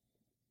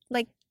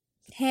 Like,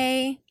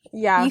 hey,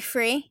 yeah, you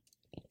free?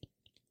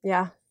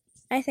 Yeah.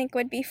 I think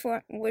would be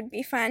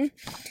fun.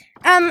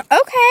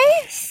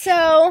 Okay,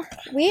 so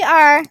we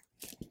are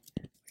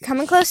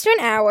coming close to an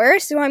hour,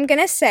 so I'm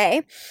gonna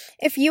say,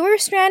 if you were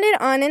stranded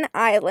on an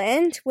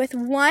island with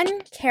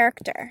one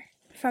character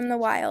from the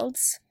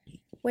wilds,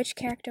 which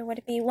character would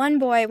it be? One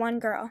boy, one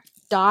girl.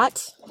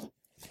 Dot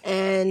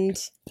and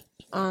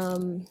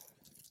the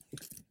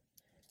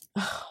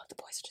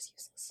boys are just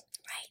useless.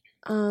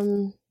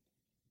 Right.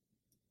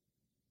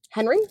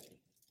 Henry?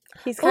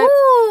 He's he's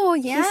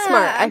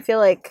smart. I feel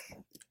like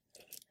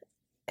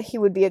he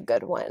would be a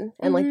good one.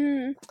 And like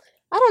I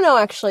don't know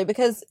actually,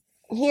 because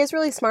he is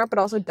really smart, but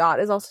also Dot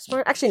is also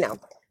smart. Actually no.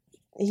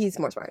 He's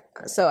more smart.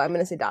 So I'm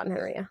gonna say Dot and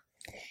Henry, yeah.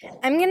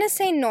 I'm gonna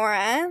say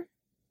Nora.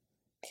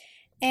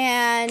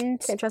 And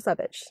can't trust that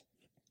bitch.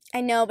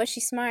 I know, but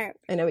she's smart.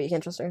 I know, but you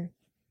can't trust her.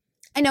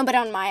 I know, but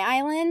on my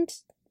island,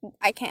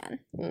 I can.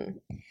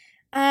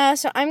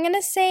 So I'm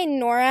gonna say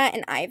Nora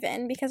and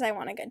Ivan because I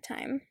want a good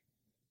time.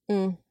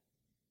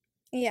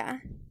 Yeah.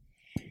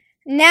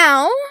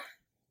 Now,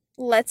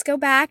 let's go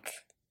back.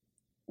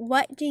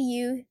 What do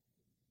you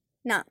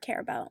not care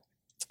about?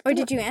 Or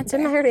did you answer?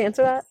 Didn't I already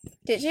answer that?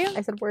 Did you?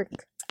 I said work.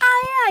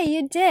 Oh, yeah,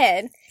 you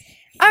did.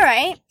 All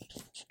right.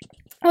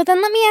 Well,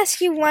 then let me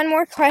ask you one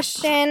more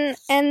question,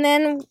 and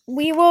then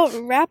we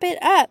will wrap it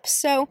up.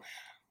 So,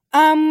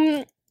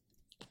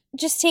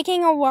 just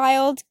taking a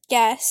wild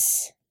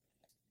guess,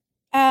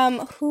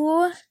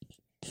 who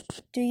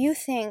do you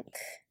think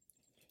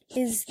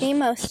is the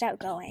most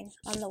outgoing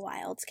on the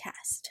Wilds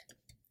cast?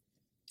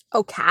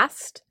 Oh,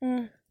 cast?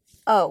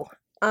 Oh,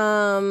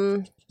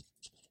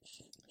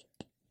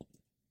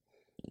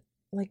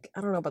 like,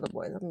 I don't know about the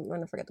boys. I'm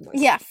gonna forget the boys.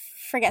 Yeah,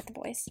 forget the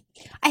boys.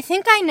 I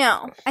think I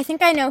know. I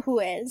think I know who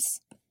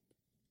is.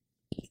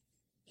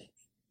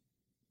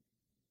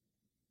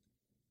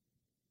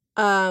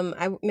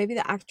 Maybe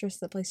the actress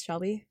that plays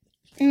Shelby.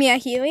 Mia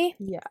Healy?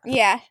 Yeah.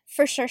 Yeah,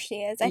 for sure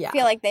she is. I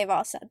feel like they've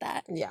all said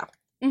that. Yeah.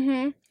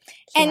 Mm-hmm.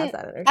 She has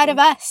that energy. Out of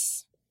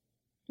us,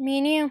 me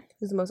and you.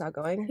 Who's the most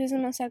outgoing? Who's the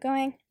most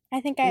outgoing?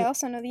 I think I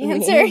also know the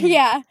answer.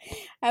 Yeah,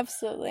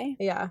 absolutely.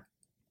 Yeah.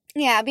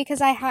 Yeah,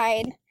 because I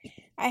hide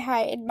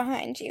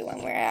behind you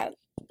when we're out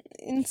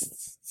in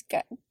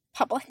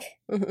public.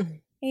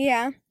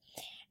 Yeah.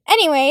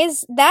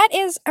 Anyways, that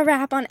is a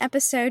wrap on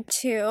episode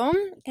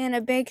 2, and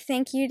a big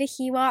thank you to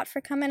Hewot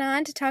for coming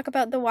on to talk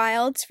about the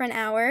wilds for an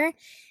hour,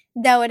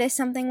 though it is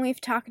something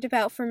we've talked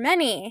about for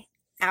many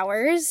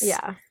hours.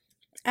 Yeah.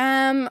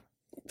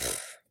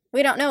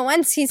 We don't know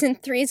when season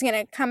 3 is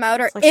gonna come out,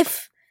 or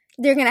if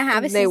they're gonna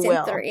have a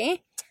season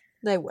 3.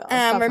 They will.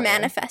 We're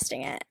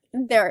manifesting it.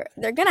 They're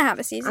gonna have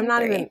a season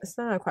 3. It's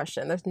not a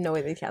question. There's no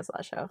way they cancel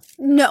that show.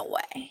 No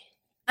way.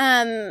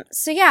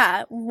 So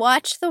yeah,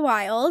 watch The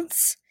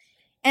Wilds.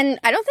 And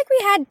I don't think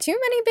we had too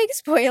many big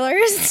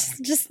spoilers,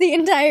 just the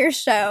entire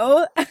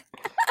show.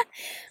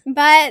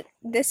 But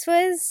this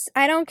was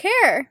I Don't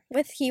Care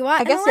with Hewot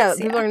and Alexia. Yeah,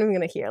 people aren't even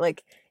gonna hear.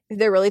 Like, if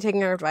they're really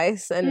taking our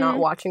advice and not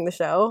watching the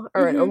show,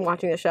 or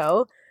watching the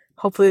show,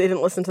 hopefully they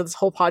didn't listen to this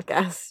whole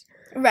podcast.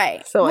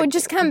 Right. So we'll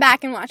just come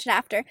back and watch it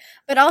after.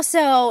 But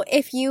also,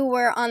 if you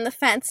were on the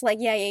fence, like,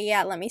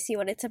 yeah, let me see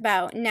what it's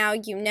about, now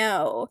you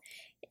know.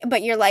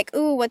 But you're like,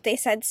 ooh, what they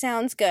said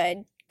sounds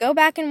good. Go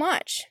back and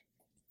watch.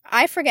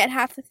 I forget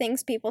half the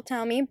things people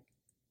tell me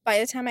by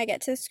the time I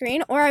get to the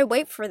screen, or I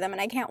wait for them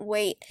and I can't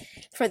wait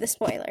for the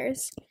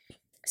spoilers.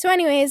 So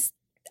anyways,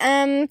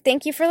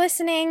 thank you for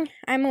listening.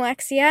 I'm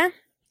Alexia.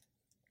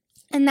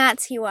 And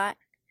that's Hewot.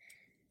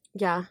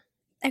 Yeah.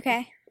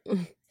 Okay.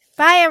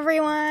 Bye,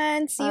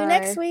 everyone. See you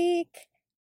next week.